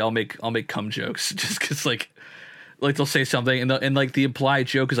 regularly I'll make cum jokes just because like they'll say something and like the implied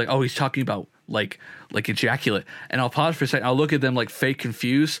joke is like, "Oh, he's talking about like ejaculate," and I'll pause for a second. I'll look at them like fake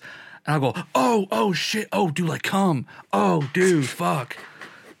confused, and I'll go, "Oh shit, oh dude, like cum, oh dude, fuck."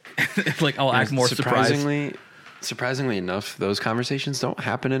 Like I'll act more surprised. Surprisingly enough, those conversations don't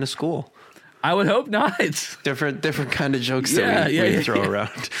happen in a school. I would hope not. Different kind of jokes that we throw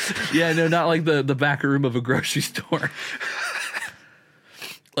around. Yeah, no, not like the back room of a grocery store.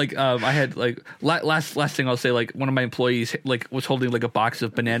 Like I had like last thing I'll say, like one of my employees like was holding like a box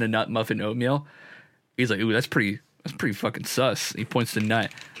of banana nut muffin oatmeal. He's like, "Ooh, that's pretty fucking sus." He points to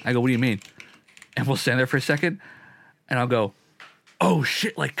nut. I go, "What do you mean?" And we'll stand there for a second, and I'll go, "Oh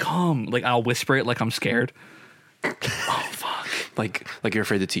shit, like cum." Like I'll whisper it like I'm scared. Oh fuck. Like you're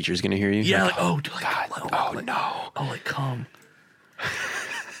afraid the teacher's gonna hear you? Yeah, like, oh dude, like, God, oh like, no. Oh, like cum.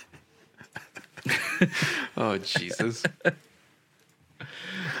 Oh Jesus.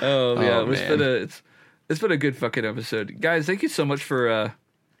 Oh yeah, it's been a good fucking episode, guys. Thank you so much for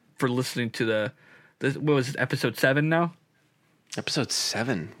listening to this. What was it, episode 7 now? Episode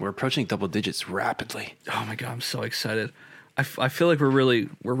 7. We're approaching double digits rapidly. Oh my God, I'm so excited. I feel like we're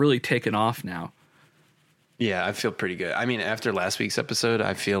really taking off now. Yeah, I feel pretty good. I mean, after last week's episode,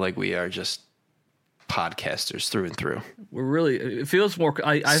 I feel like we are just podcasters through and through. It feels more.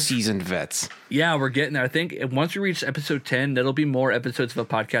 Seasoned vets. Yeah, we're getting there. I think once we reach episode 10, that'll be more episodes of a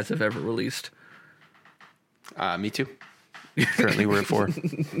podcast I've ever released. Me too. Currently, we're at 4.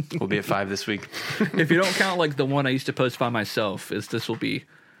 We'll be at 5 this week. If you don't count like the one I used to post by myself, this will be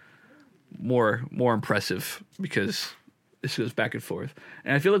more impressive because this goes back and forth.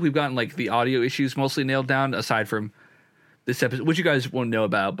 And I feel like we've gotten like the audio issues mostly nailed down, aside from this episode, which you guys won't know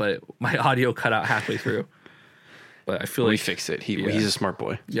about, but my audio cut out halfway through. But I feel like we fixed it. He's a smart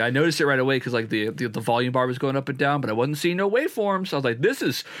boy. Yeah, I noticed it right away because like the volume bar was going up and down, but I wasn't seeing no waveforms. I was like, this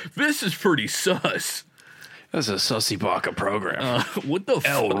is pretty sus. That's a SUSSY BAKAS program. What the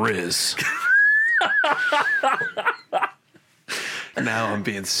W Rizz. Now I'm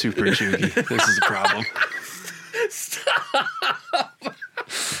being super cheugy. This is a problem. Stop.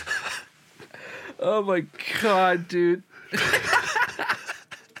 Oh my God, dude.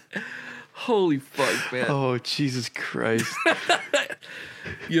 Holy fuck, man. Oh, Jesus Christ.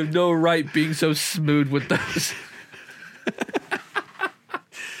 You have no right being so smooth with those.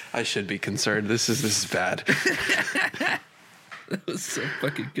 I should be concerned. This is bad. That was so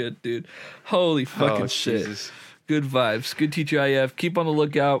fucking good, dude. Holy fucking shit. Jesus. Good vibes. Good TGIF. Keep on the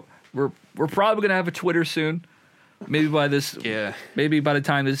lookout. We're probably gonna have a Twitter soon. Maybe by the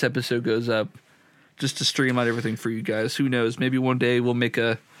time this episode goes up, just to stream out everything for you guys. Who knows? Maybe one day we'll make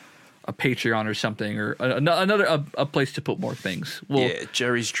a Patreon or something, or another place to put more things.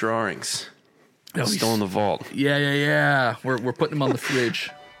 Jerry's drawings. Still in the vault. Yeah. We're putting them on the fridge.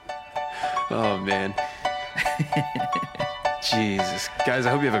 Oh man. Jesus, guys!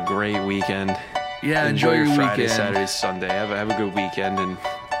 I hope you have a great weekend. Yeah, enjoy your Friday, weekend. Saturday, Sunday. Have a good weekend, and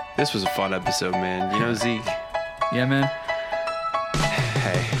this was a fun episode, man. You know, Zeke. Yeah, man.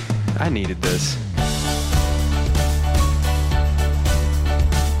 Hey, I needed this.